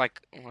to this,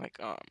 like, There's somebody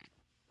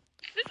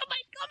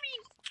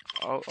coming.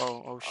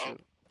 oh,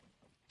 shoot.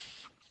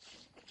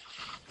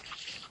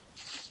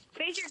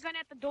 Face your gun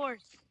at the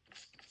doors.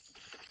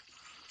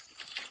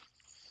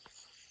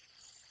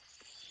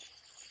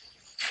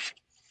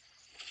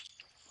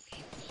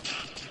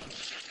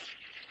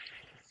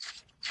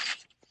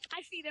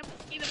 I see them.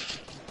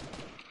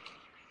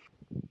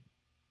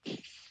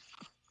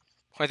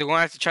 Wait, we're gonna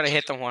have to try to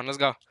hit them one. Let's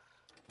go.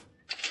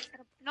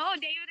 No,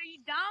 David, are you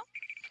down?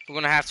 We're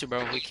gonna have to,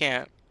 bro. We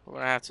can't. We're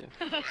gonna have to.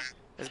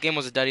 This game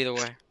was a dud either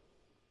way.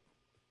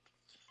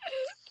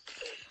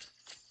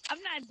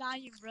 I'm not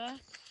dying, bruh.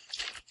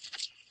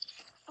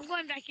 I'm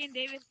going back in,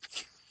 David.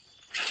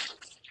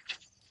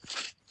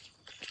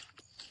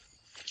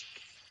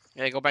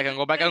 Yeah, go back in,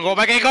 go back in, go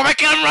back in, go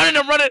back in.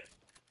 I'm running.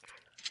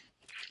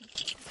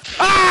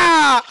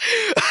 Ah!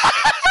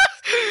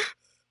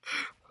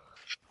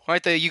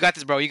 Right there, you got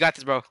this, bro. You got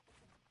this, bro.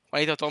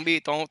 Juanito, don't.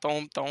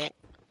 Oh,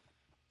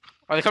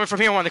 they're coming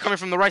from here, one. They're coming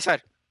from the right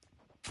side.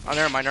 Oh,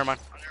 never mind.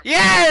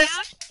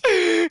 Yes!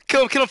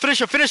 Kill him, finish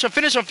him.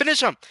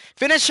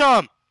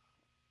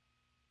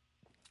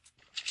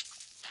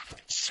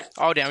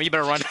 Oh, damn, you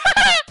better run.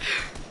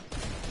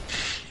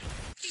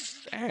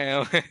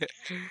 Damn.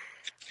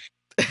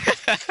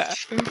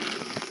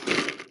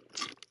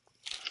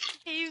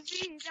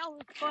 Easy, that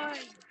was fun.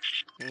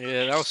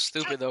 Yeah, that was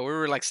stupid, though. We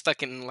were, like,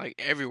 stuck in, like,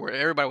 everywhere.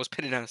 Everybody was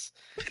pitting us.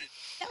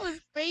 That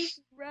was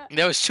crazy, bro.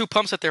 There was 2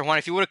 pumps up there, Juan.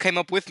 If you would have came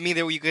up with me,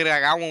 there you could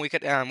have got one.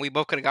 We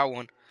both could have got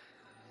one.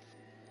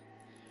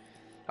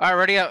 All right,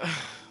 ready up. All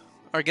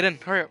right, get in.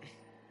 Hurry up.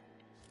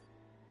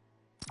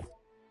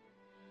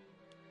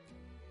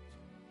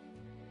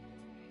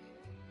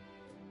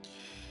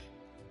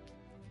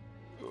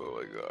 Oh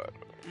my god.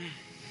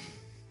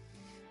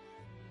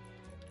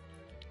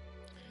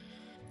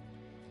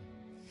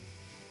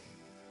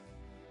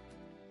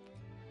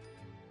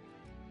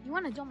 You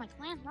want to join my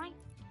clan, right?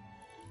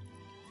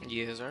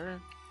 Yes,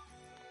 sir.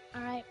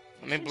 Alright.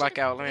 Let me black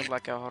out.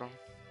 Hold on.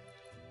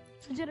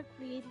 Consider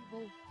creating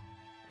both.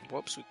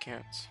 Whoops, we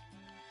can't.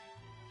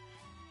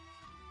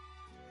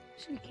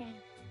 So we can.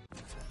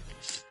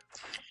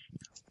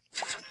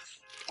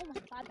 Oh my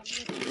god, I'm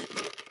really...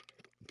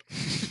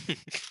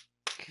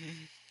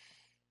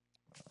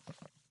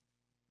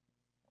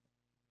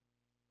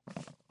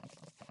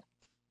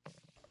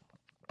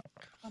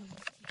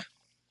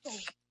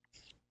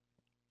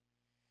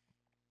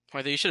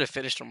 Wait, you should have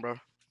finished them,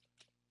 bro.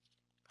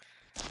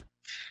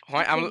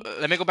 Wait,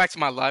 let me go back to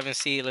my live and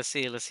see. Let's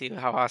see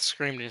how I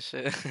screamed and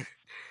shit.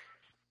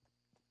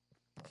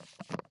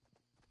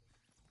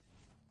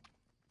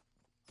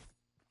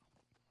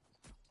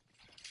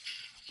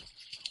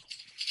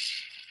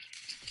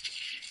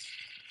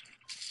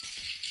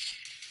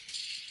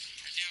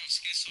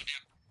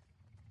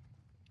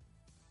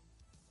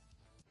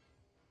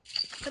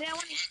 But I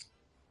want to...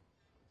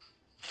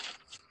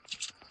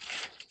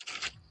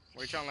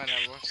 Where you trying to land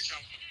at, boy?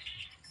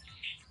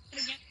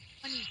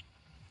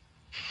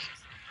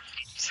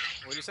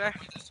 What'd you say?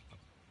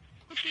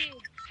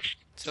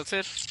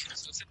 Tilted?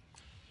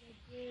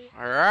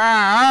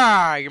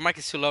 Alright, your mic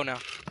is too low now.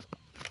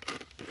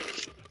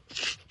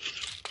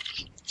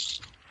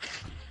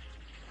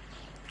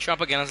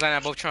 Trump again, let's land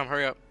at both Trump,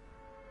 hurry up.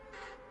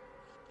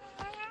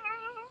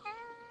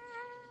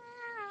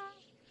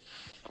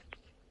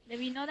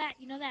 Maybe you know that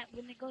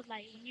when it goes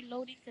like, when you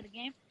load into the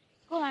game,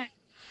 go like...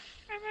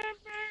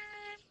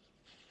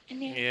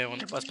 And then Yeah, when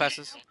the bus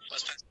passes. When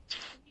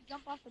you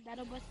jump off the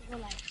battle bus, it go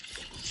like...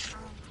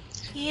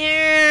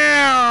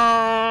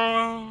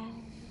 Yeah.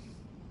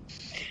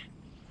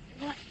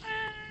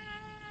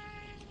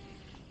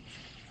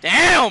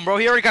 Damn, bro,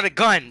 he already got a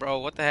gun, bro.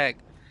 What the heck?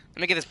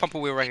 Let me get this pumper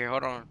wheel right here.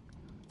 Hold on.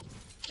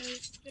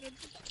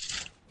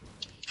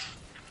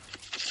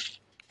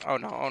 Oh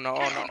no, oh no,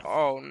 oh no,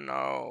 oh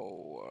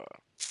no.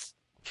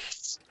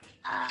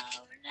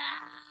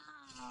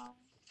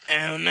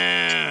 Oh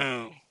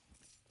no.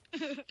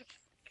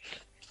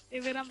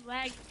 David, I'm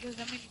lagging because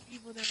how many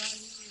people there are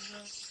here, bro.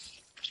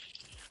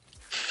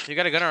 You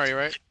got a gun already,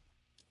 right?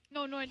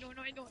 No, I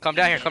don't. Come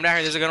down here,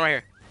 there's a gun right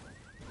here.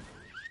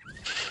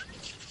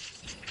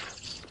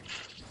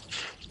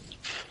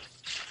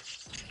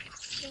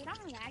 Dude,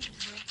 I'm lagging,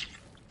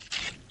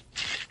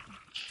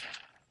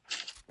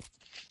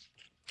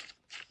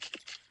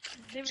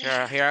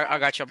 bro. Here, I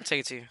got you. I'm gonna take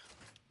it to you.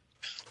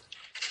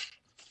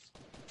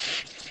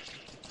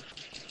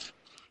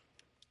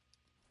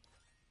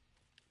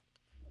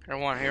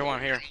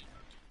 Here.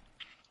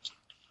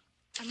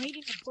 I'm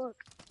reading a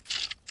book.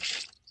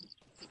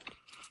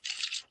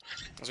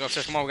 Let's go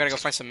upstairs. Come on, we gotta go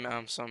find some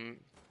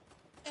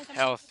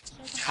health.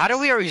 How do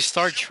we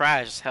restart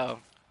trash as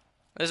hell?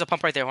 There's a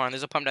pump right there, Juan.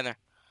 There's a pump down there.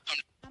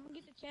 I'm gonna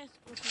get the chest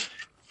real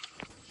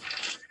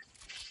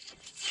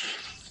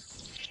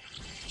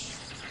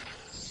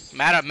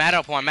quick. Mat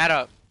up, Juan. Mat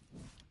up.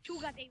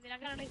 Chuga, David. I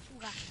got a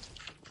chuga.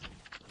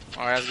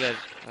 Alright, that's good.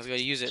 That's good.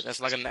 Use it. That's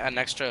like an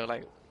extra,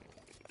 like,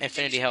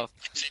 infinity health.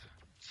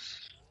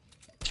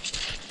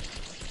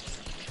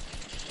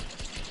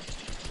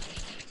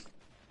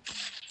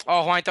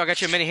 Oh, Juan, I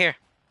got you a mini here.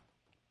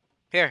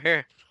 Here.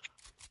 They're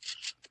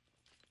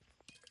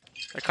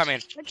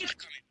coming. Look at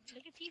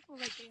Tifu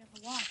right there on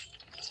the wall.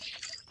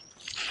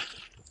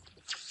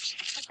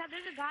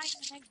 there's a guy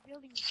in the next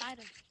building beside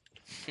us.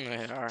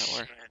 Yeah, alright,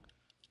 where?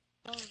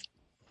 Oh,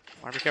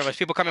 Alright, be careful. There's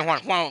people coming, Juan.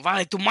 Juan,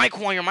 violate the mic,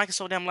 Juan. Your mic is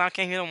so damn loud, I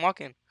can't hear them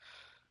walking.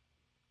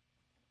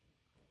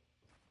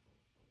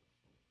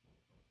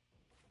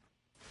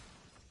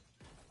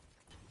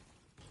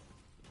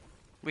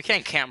 We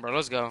can't camp, bro.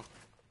 Let's go.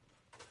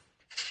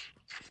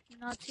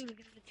 not too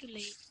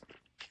late.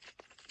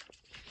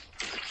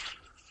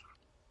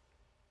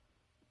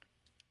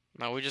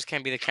 No, we just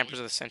can't be the campers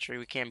of the century.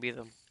 We can't be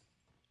them.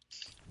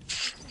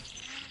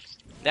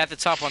 They're at the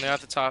top one. They're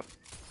at the top.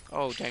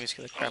 Oh, damn, you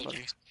scared the crap out of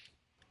me.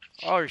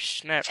 Oh,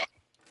 snap.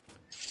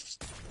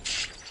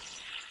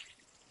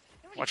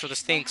 Watch where the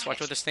stinks.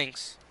 Watch where the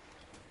stinks.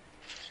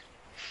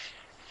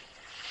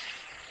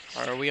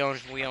 Alright, we own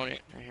it.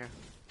 Right here.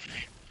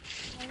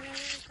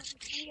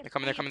 They're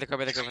coming, they're coming, they're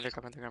coming, they're coming, they're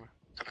coming, they're coming.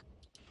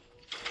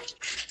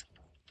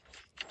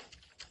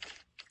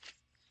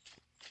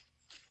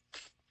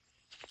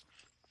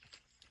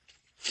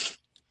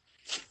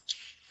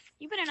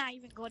 You better not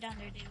even go down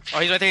there, dude. Oh,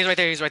 he's right there, he's right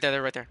there, he's right there,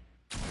 they're right there.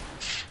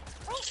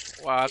 Oh,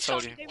 Wow, I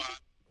told you.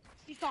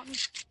 He shot me.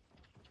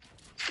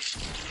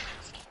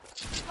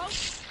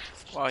 Close.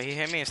 Wow, he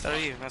hit me instead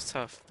of you. That's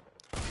tough.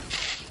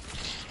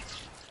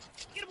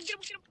 Get him, get him,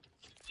 get him.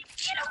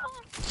 Get him!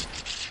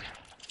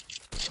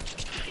 His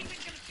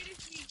teammate's gonna finish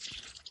me.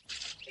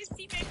 His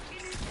teammate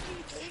finished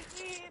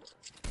me.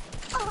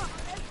 Oh,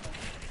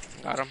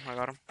 Got him, I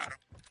got him.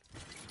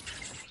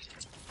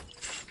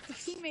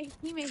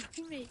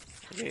 Teammate.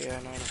 Yeah,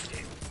 I know.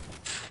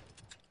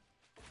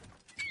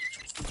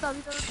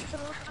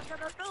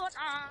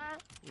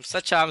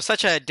 I'm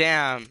such a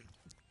damn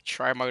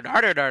try mode.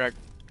 Harder.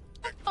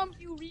 Come,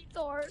 you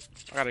retard.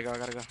 I gotta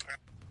go.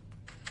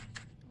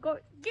 Go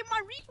get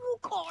my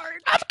reboot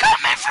card. I'm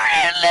coming for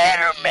you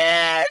later,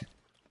 man.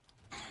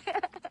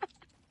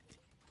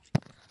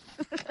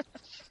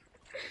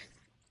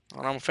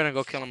 Well, I'm finna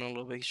go kill him in a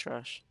little bit. He's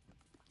trash.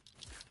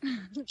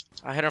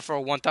 I hit him for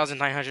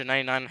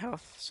 1,999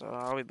 health, so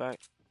I'll be back.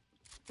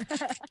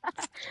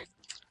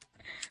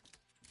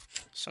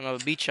 Son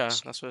of a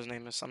bicha. That's what his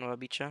name is. Son of a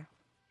bicha.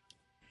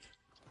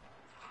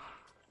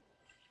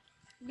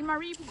 Get my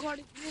reboot card.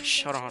 It's really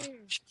Shut on.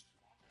 downstairs.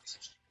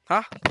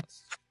 Huh?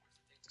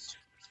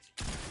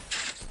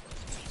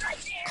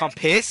 Come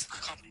piss?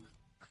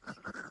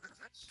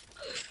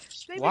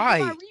 Baby, Why?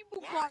 get my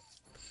reboot card.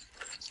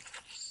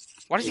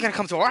 Why does he gotta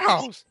come to our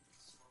house?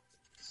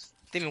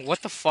 Damien,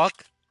 what the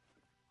fuck?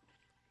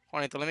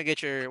 Juanito, let me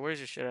get your. Where's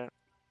your shit at?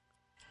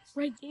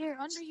 Right there,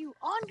 under you,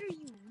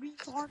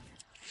 retard.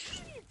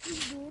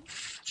 Dude.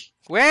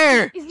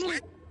 Where? It's literally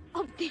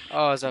up there.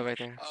 Oh, it's up right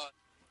there.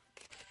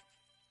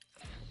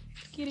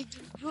 Get it,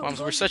 go, Moms,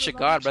 go, we're such go, a go,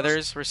 god, go.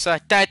 brothers. We're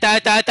such. Da.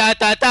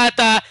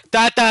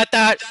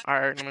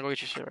 Alright, let me go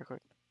get your shit right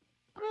quick.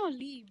 I'm gonna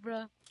leave,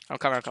 bruh. I'm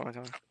coming.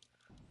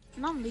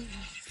 And I'm leaving.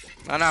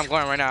 No, I'm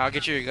going right now. I'll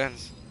get you your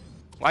guns.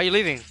 Why are you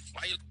leaving?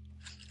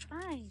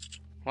 Fine.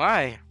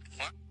 Why?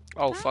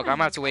 Oh, fuck. I'm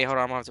gonna have to wait. Hold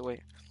on. I'm gonna have to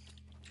wait.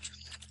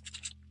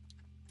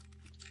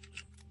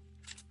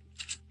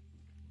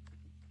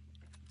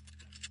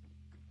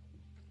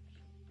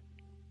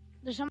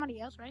 There's somebody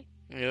else, right?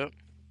 Yep.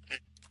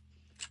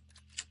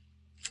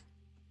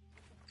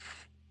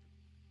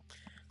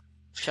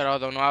 Charo,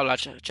 dog, no habla.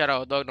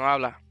 Charo, dog, no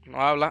habla. No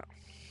habla.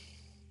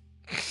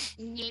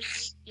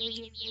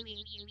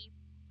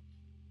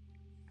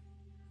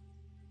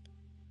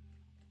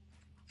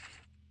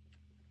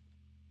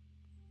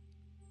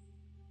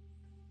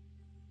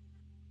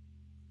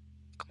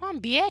 Come on,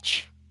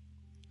 bitch.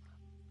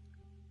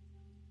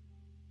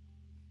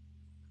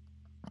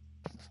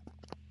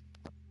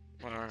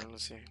 Alright,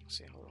 let's see.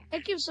 Hold on.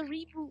 It gives the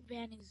reboot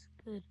van is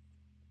good.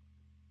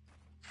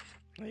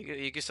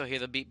 You can still hear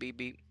the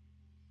beep.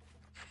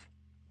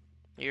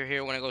 You're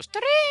here when it goes.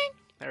 Ding!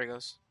 There it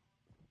goes.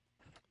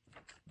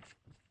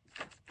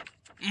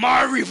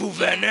 My reboot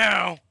van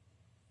now.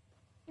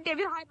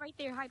 David, hide right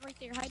there.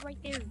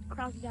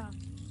 Crouch down.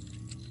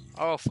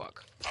 Oh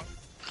fuck.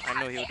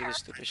 I knew he would do this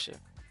stupid shit.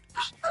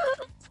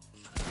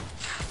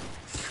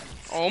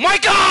 Oh my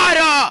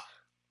god!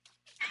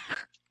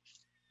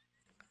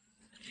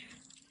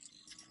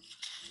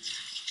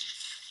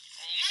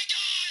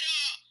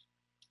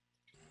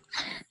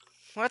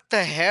 What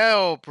the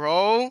hell,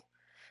 bro?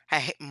 I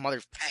hate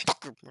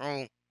motherfucker,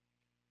 bro.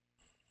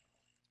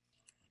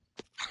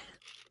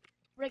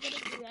 Break it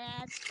into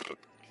ass.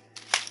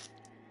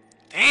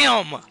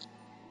 Damn! How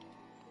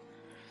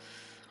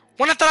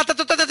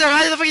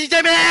the fuck you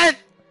did, man?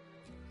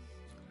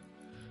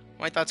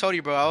 I told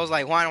you, bro. I was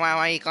like,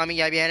 Juan, you coming?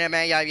 Ya viene,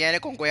 man. Ya viene.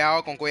 Con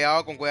cuidado.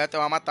 Te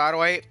va a matar,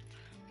 right?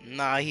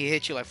 Nah, he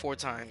hit you like 4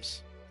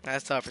 times.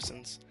 That's tough,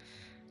 since.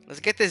 Let's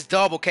get this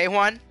dub, okay,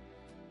 Juan?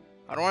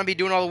 I don't want to be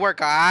doing all the work,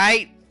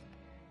 alright?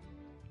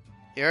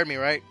 You heard me,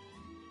 right?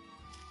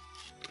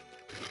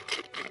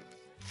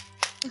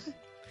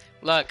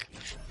 Look,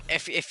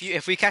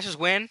 if we catch this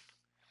win,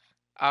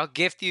 I'll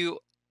gift you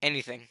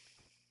anything.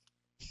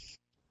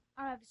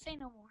 Alright, say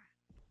no more.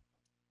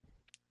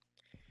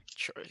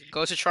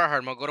 Go to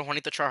tryhard mode. Go to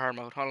Juanito tryhard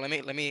mode. Hold on,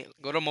 let me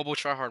go to mobile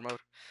tryhard mode.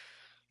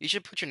 You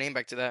should put your name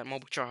back to that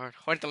mobile char hard.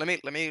 Hold on,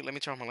 let me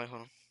turn on my light.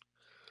 Hold on.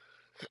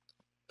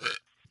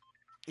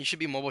 You should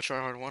be mobile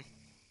char hard one.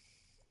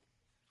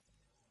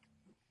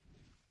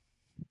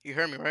 You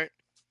heard me right?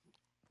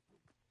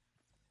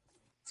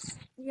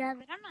 Yeah,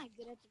 but I'm not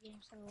good at the game,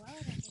 so why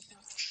would I get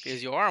that?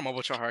 Because you are a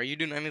mobile char hard. You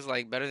do enemies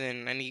like better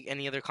than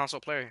any other console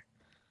player.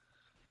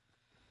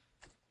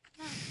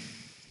 No.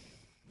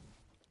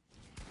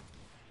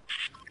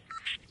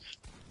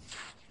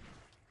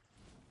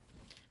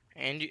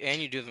 And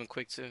you do them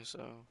quick too.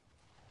 So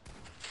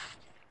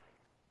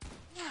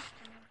No.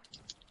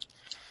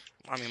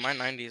 I mean, my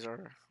 90s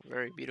are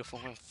very beautiful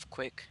and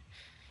quick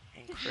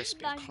and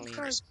crisp and clean.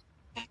 So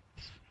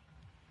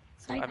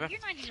I've been. you're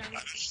 90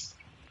 already.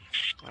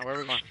 Where are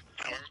we going?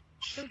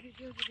 Go.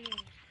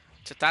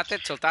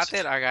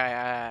 Tiltate.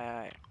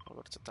 I I'll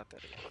go to Tiltate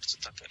again.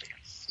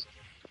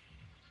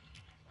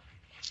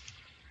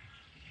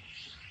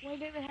 Wait,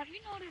 David, have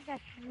you noticed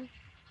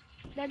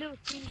that little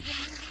thing?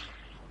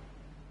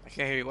 I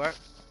can't hear you. What?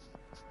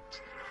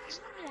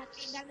 Remember that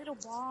thing, that little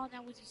ball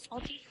that was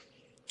salty?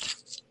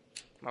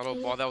 My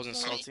little ball that wasn't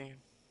salty.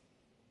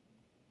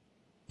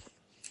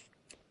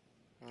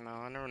 No,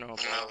 I never know a ball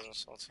that wasn't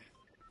salty.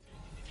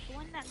 The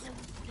one that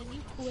the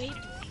new Kuwait.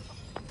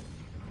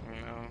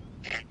 No.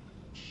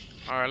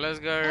 All right, let's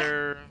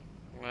go.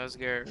 Let's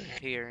go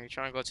here. You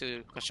trying to go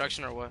to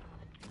construction or what?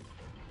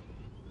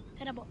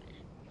 Hit a ball.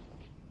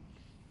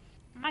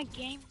 My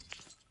game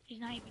is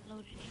not even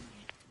loaded in yet.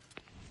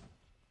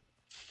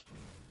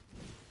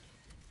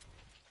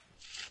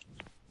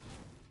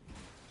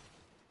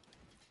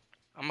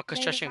 I'm a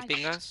construction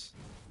pingas.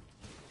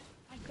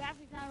 My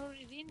graphics not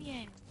loaded in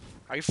yet.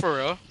 Are you for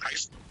real?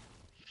 So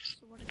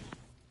what is that?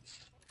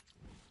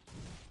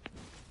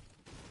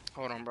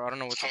 Hold on, bro. I don't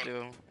know what to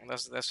do.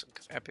 That's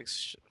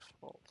Epic's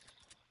fault.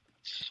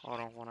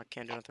 Hold on, I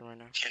can't do nothing right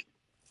now.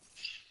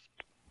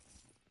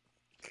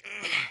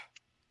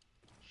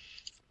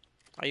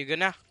 Are you good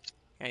now?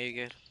 Yeah, you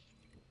good.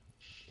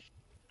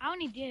 I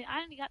only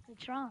got the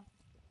trunk.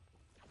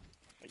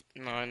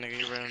 No, nigga,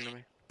 you ran into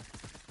me.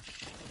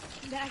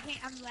 But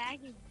I'm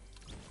lagging.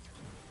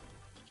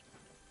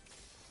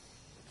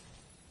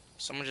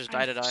 Someone just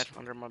died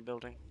under my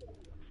building.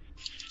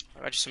 I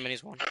got you some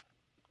minis, one.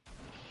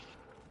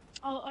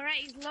 Oh, alright,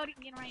 he's loading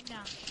in right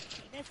now.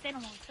 Let's set him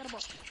on.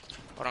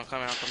 Hold on, I'm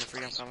coming for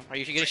you, I'm coming. Are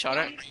you getting shot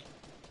at?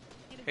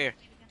 Here.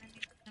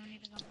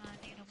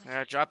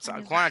 Yeah, drop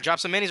some. Come on, drop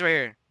some minis right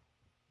here.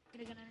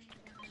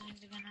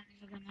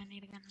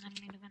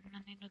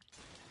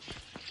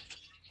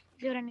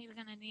 Dude, I need a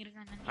gun.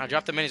 I'll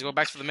drop the minis. Go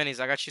back for the minis.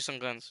 I got you some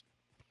guns.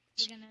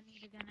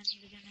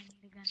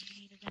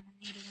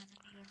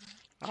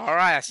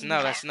 Alright, that's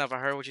enough. I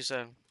heard what you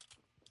said.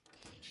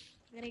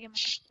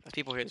 There's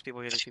people here.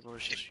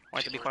 Shush. Why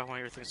have to be quiet when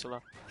everything's so low?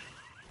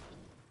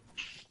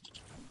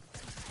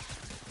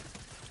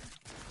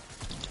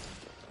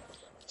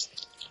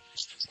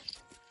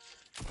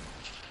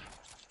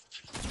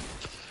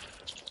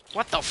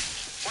 What the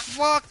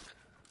fuck?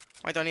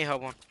 Why don't I need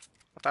help one?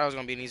 I thought it was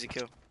gonna be an easy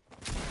kill.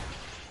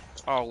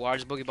 Oh, wow, I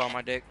just boogie ball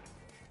my dick.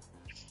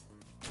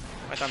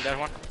 Wait, I'm dead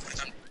one.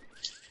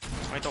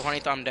 Wait,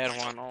 Juanito, I'm dead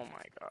one. Oh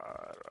my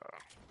god.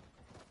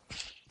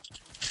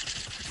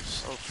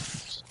 So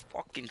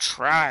fucking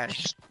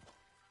trash.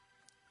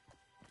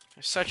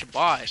 They're such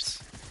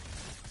bots.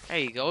 There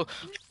you go.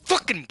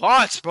 Fucking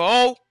bots,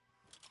 bro.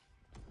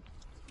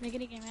 Make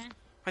it again, man.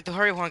 Wait,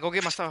 hurry, Juan. Go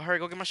get my stuff. Hurry,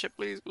 go get my shit,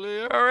 please.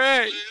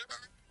 Alright.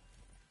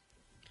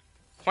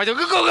 Wait,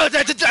 go.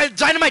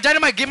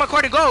 Dynamite. Get my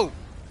card and go.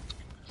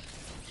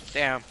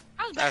 Damn.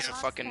 That's a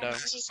fucking dumb.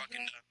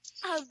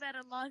 I was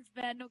better launch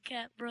pad, no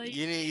cap, bro.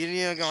 You need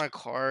to get my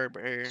card,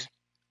 bro.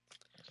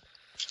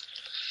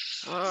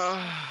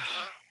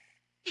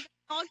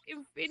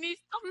 Fucking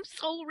finished. I'm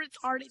so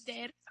retarded,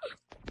 Dad.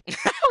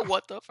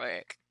 What the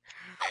fuck?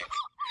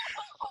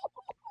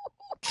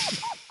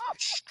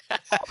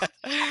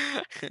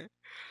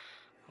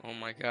 Oh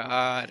my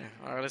god.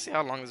 Alright, let's see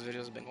how long this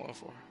video has been going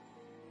for.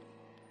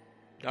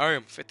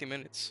 Damn, 50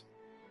 minutes.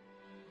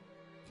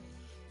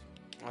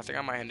 I think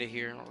I might end it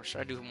here, or should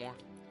I do more?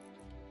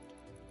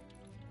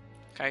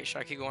 Okay, should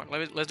I keep going?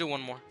 Let's do one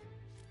more.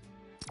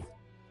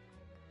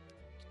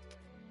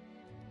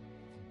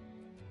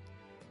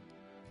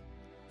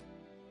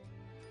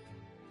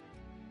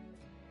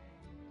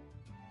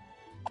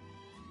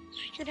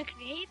 Should have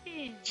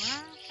created, bro.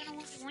 I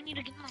don't want you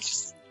to get my.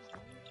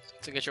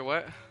 To get your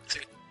what?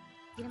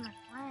 Get my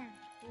plan.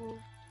 Cool.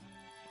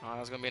 Oh,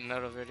 that's gonna be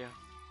another video.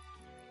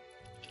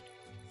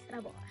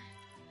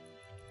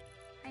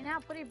 Right now,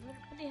 put it,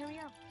 hurry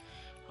up.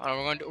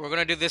 Alright, we're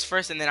gonna do this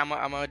first, and then I'm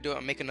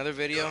gonna make another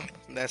video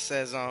that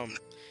says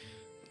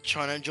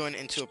trying to join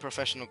into a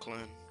professional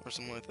clan or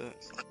something like that.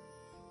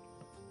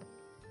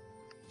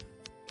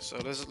 So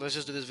let's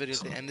just do this video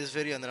to end this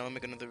video, and then I'm gonna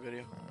make another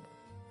video.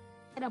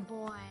 Get a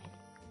boy.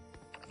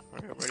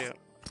 Ready up.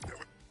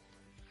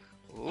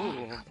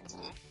 Ooh.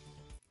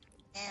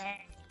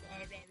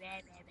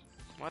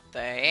 What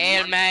the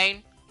hell,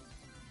 man?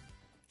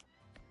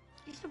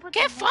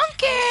 Get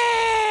funky!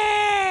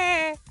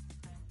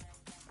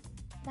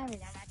 I'm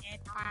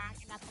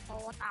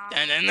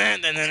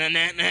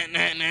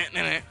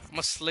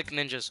a slick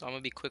ninja, so I'm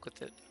gonna be quick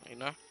with it. You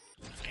know?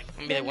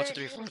 I'm gonna be like 1, 2,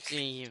 3, 4.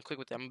 Quick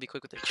with it. I'm gonna be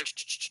quick with it.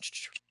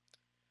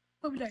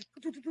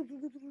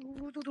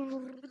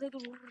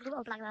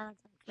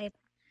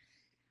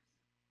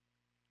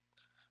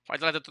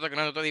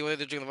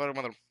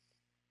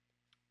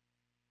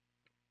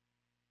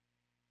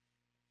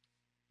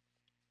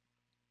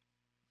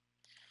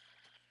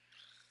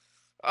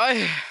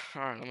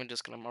 Alright, let me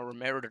just gonna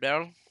remember it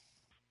down.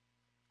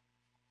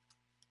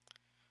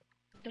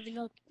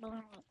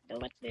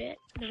 Like,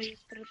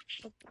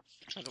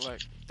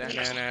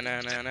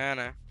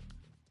 da-na-na-na-na-na.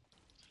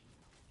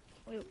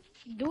 Wait,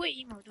 do it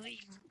emo, do it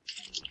emo.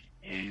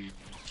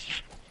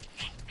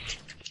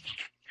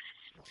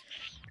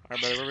 Alright,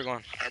 brother, where we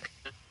going?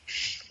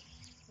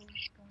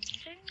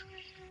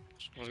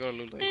 Let's go to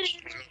Loot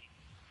Lake.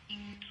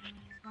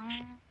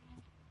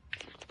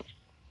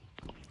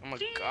 Oh my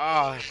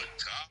god.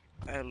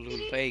 That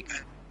Loot Lake.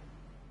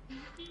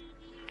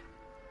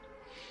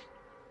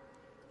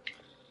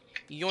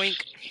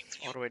 Yoink.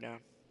 All the way down.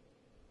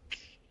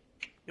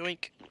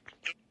 Yoink.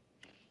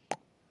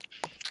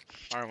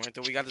 Alright, wait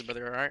till we got this,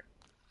 brother, alright?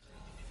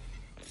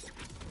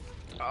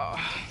 Oh,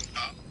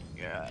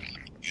 yeah.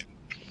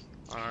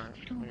 Alright.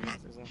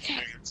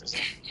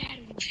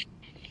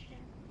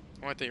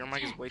 Wait till your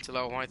mic is way too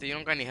loud. Wait till you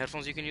don't got any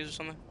headphones you can use or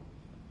something?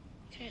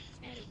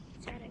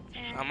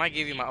 I might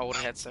give you my old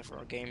headset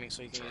for gaming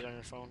so you can use it on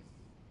your phone.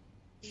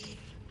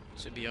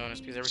 To be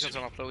honest, because every single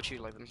time I play with you,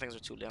 like, them things are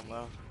too damn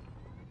loud.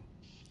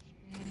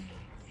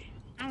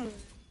 Oh,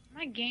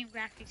 my game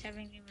graphics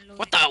haven't even loaded.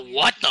 What the?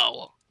 What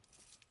the?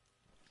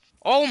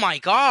 Oh my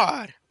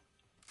god!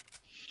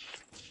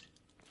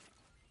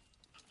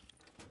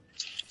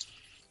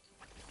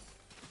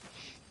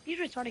 These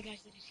retarded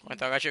guys didn't see.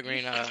 Wait, I got your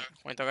green,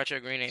 wait, I got your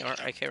green AK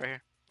right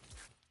here.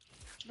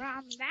 Bro,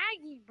 I'm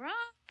lagging, bro.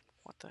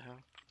 What the hell?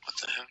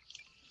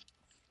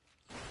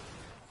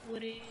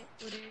 What it?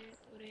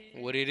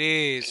 What it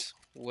is?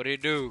 What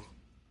it do?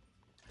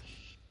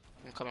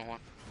 I'm coming, Juan.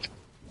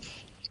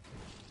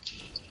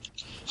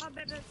 Oh,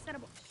 baby, set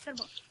up.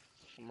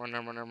 I'm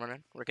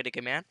running.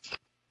 Rickety man.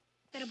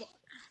 Set up.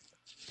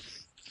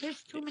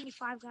 There's too many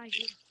five guys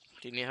here.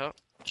 Do you need help?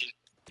 Yes,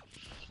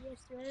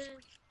 there is.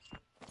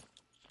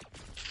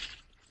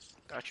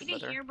 Got you, Get in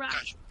brother. here, bro.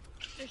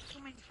 There's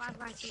too many five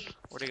guys here.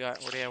 Where they got?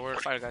 Where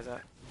the fighter guys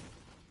at?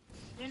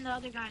 They're in the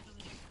other guys over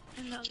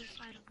there. In the other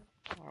side of it.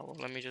 Alright, well,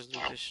 let me just do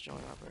this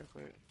joint up real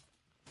quick.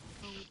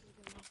 Oh,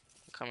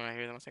 I'm coming out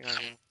here, then I think I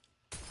can.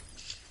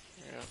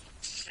 Yeah.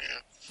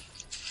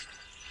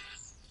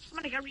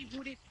 somebody got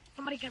rebooted.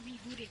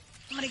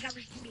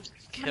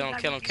 Kill him.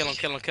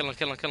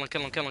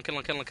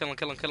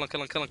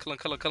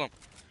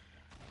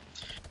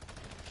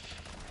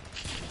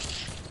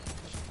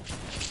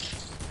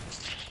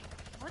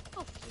 What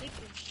the flick is?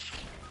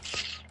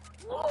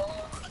 Whoa!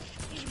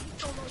 David, you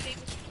solo,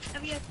 David.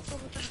 Have you had to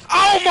solo them?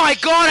 Oh my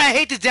god, I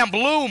hate this damn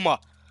bloom!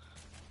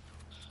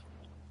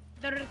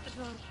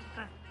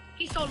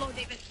 He's solo,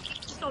 David.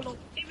 He's solo.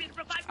 David,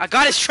 revive me. I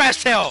got his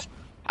trash tail!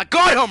 I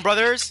got him,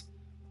 brothers!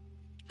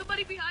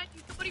 Somebody behind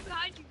you.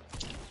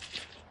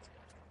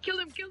 Kill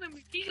him.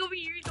 He's over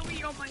here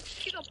on my.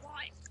 He's a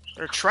bot.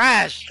 They're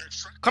trash!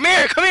 Come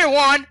here,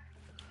 Juan!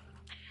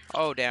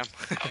 Oh, damn.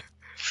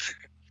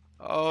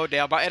 Oh,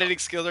 damn, my editing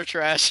skills are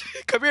trash.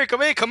 Come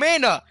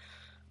in!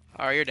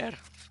 Alright, you're dead.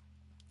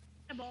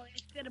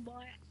 Get a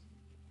boy.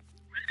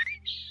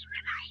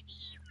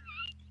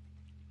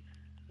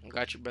 I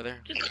got you,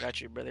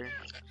 brother.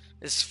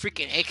 This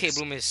freaking AK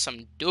bloom is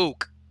some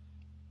duke.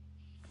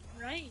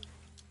 Right.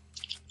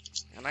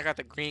 And I got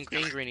the greeny.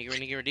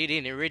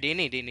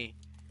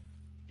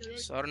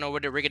 So I don't know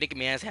where the riggedy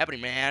man is happening,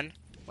 man.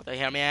 What the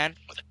hell, man?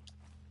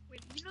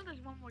 Wait, you know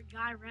there's one more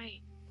guy, right?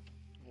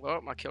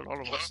 Well, I killed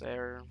all of us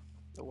there.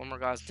 The one more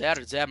guy's dad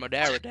or dad, my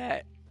dad or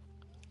dad.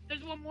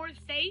 There's one more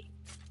safe.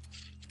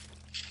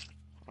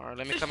 Alright,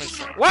 let me come in.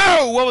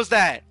 Whoa! What was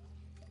that?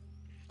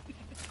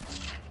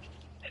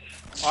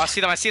 Oh, I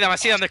see them.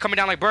 They're coming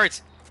down like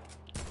birds.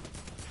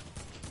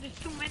 There's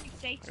too many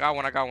safes. I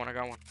got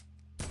one.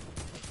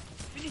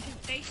 Finishing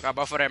safe. Got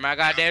both of them. I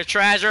got their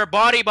treasure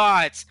body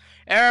bots.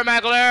 Air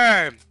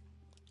Magler.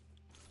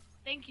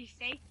 Thank you,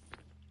 safe.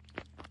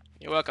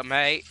 You're welcome,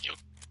 mate.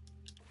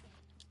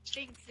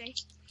 Thanks, safe.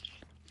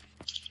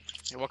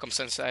 You're welcome,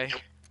 sensei.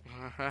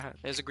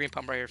 There's a green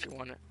pump right here if you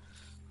want it.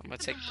 I'm gonna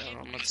take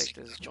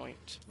this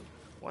joint.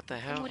 What the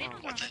hell?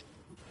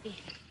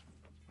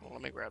 Oh,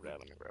 let me grab that.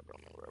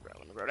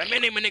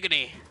 Mini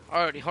minigany.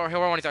 Alright, here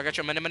I got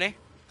your mini.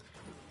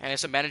 And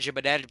it's a manager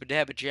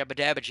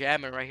badabba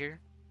jamming right here.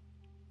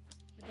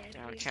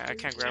 Yeah, I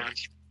can't grab him.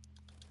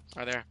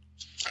 Right there.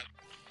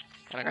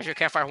 And I got you a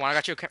campfire.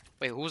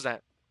 Wait, who's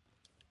that?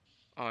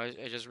 Oh,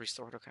 it just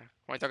restored. Okay.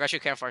 Wait, I got you a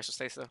campfire, so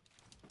stay still.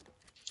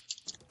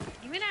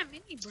 Give me that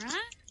mini, bruh.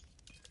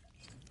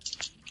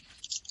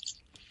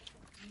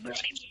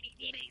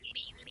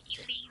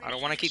 I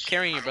don't want to keep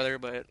carrying you, brother,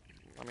 but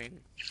I mean,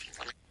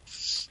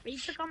 But you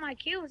took all my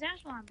kills,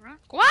 that's why, bro.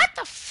 What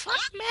the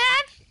fuck,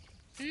 man?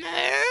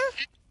 No.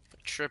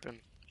 Tripping.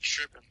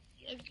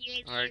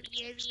 Alright.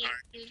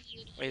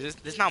 Wait,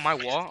 this not my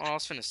wall? Oh, I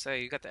was finna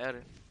say, you got the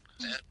edit.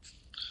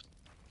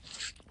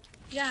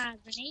 Yeah,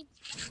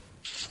 grenades.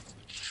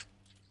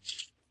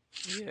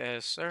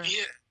 Yes, sir.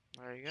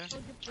 There you go.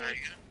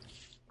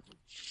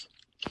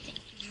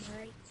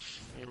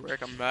 You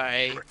reckon,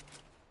 bye.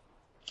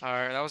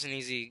 Alright, that was an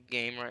easy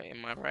game, right?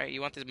 Am I right?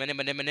 You want this minute?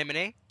 I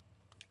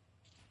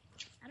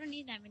don't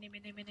need that many.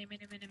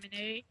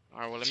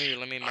 Alright, well,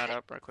 let me mat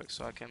up right quick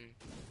so I can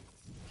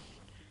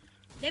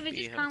David,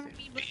 be just come with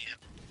healthy. me, bro.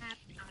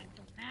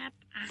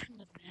 I'm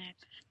the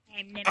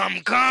map.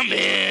 I'm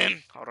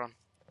coming! Hold on.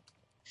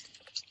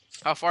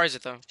 How far is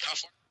it, though?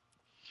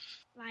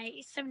 Like,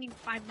 it's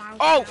 75 miles.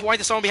 Oh! Wait,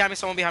 there's someone behind me,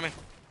 someone behind me.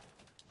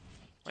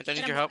 Wait, I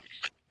need your help.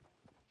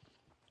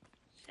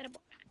 Set up.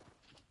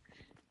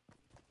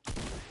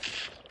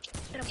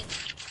 No. That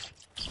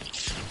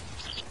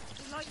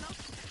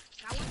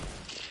one.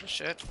 Oh,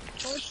 shit.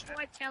 Go before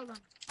I tell them.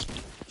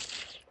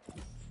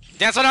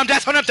 Dance on him,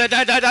 dance on him!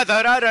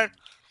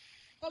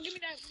 Oh, give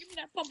me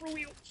that bumper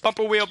wheel.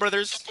 Bumper wheel,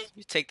 brothers.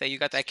 You take that, you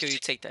got that kill, you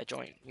take that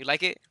joint. You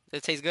like it? Does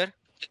it taste good?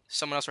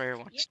 Someone else right here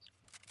wants.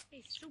 Yeah.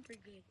 It's super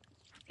good.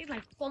 It's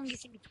like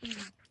fungus in between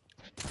them.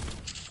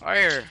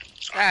 Fire.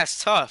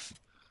 That's tough.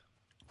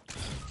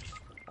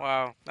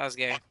 Wow, that's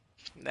gay.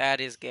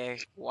 That is gay.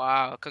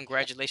 Wow,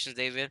 congratulations,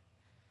 David.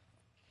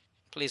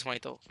 Please,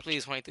 Juanito.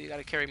 Please, Juanito, you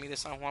gotta carry me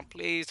this time, Juan.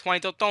 Please,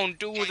 Juanito, don't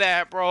do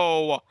that,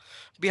 bro.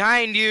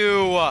 Behind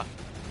you.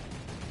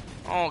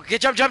 Oh,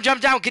 jump down.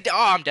 Get down.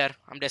 Oh, I'm dead.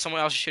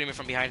 Someone else is shooting me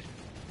from behind.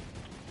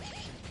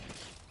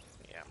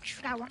 Yeah, I'm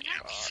sure. Got one.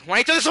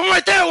 Juanito, there's someone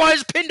right there. I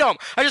just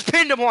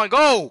pinned him. Juan,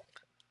 go.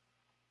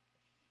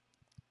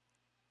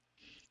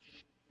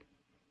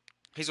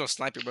 He's gonna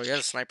snipe you, bro. He has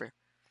a sniper.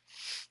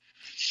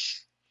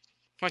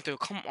 Juanito,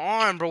 come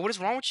on, bro. What is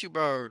wrong with you,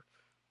 bro?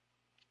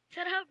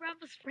 Shut up, bro. I'm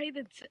gonna spray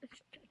the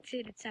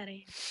tits out of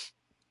him.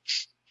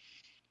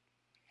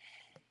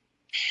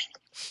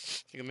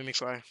 You're gonna make me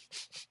cry.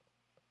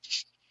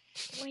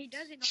 Well, he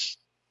doesn't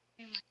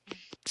know.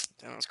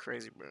 Damn, that's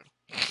crazy, bro.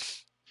 But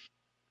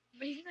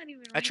he's not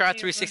even I right tried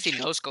there, 360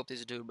 no scope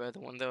this dude, bro. The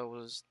one that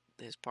was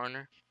his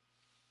partner,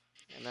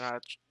 and then I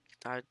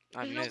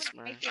There's missed, nobody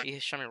man. right there. He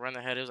shot me right in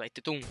the head. It was like,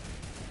 "Tutum."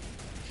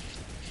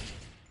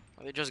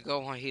 They just go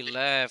when he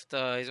left.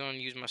 He's gonna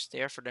use my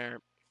stair for there.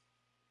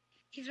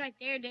 He's right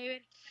there,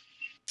 David.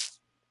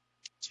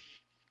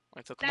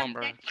 Wait till, come on,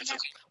 bro. That-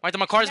 Wait till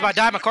my car is about to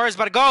die. My car is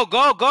about to go.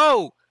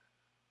 Go.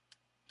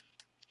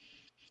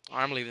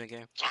 I'm leaving the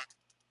game.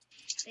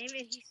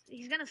 David,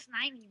 he's gonna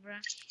snipe me, bro.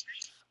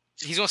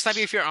 He's gonna snipe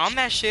you if you're on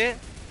that shit.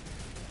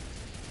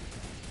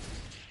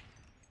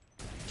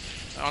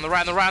 On the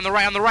right,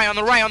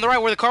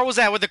 where the car was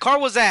at.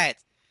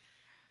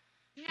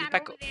 He's He's not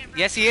back. over there, bro.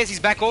 Yes, he is. He's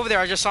back over there.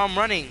 I just saw him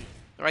running.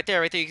 Right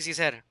there. You can see his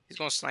head. He's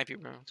gonna snipe you,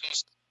 bro.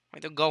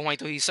 Wait till go, wait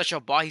till he's such a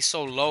bot. He's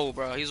so low,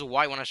 bro. He was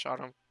white when I shot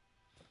him.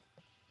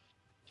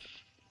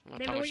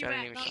 David, where you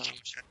at, dog?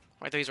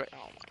 Wait till he's right.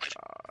 Oh my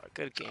god.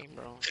 Good game,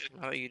 bro.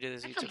 Now that you did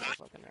this, you took it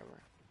fucking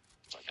ever.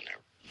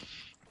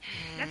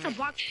 That's a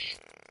box.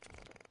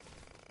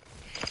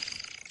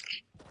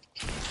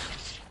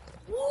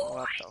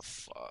 What the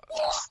fuck?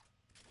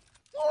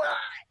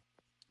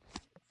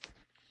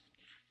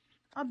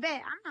 I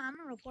bet. I'm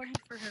gonna report him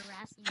for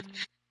harassing me.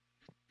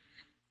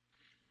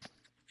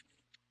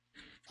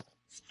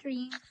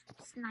 Stream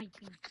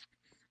sniping.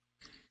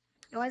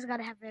 You always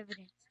gotta have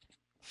evidence.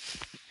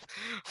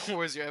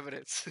 Where's your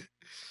evidence?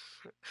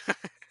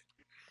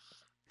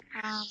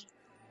 Oh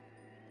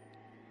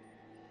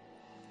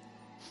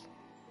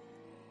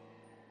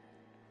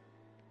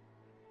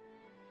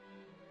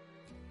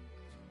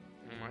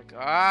my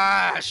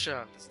gosh!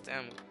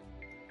 Damn.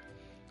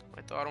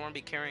 I thought I don't want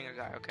to be carrying a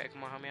guy. Okay,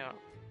 come on, help me out.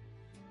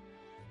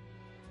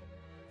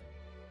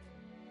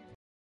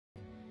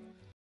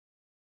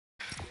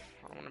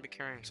 I don't want to be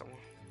carrying someone.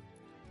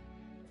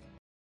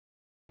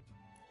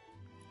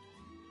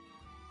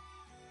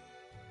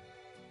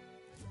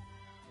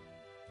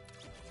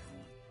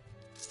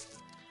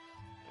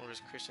 Or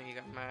just Christian, he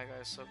got mad,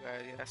 guys. So,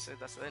 guys, yeah, that's it.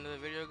 That's the end of the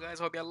video, guys.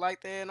 Hope y'all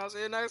liked it, and I'll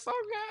see you next time,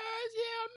 guys. Yeah.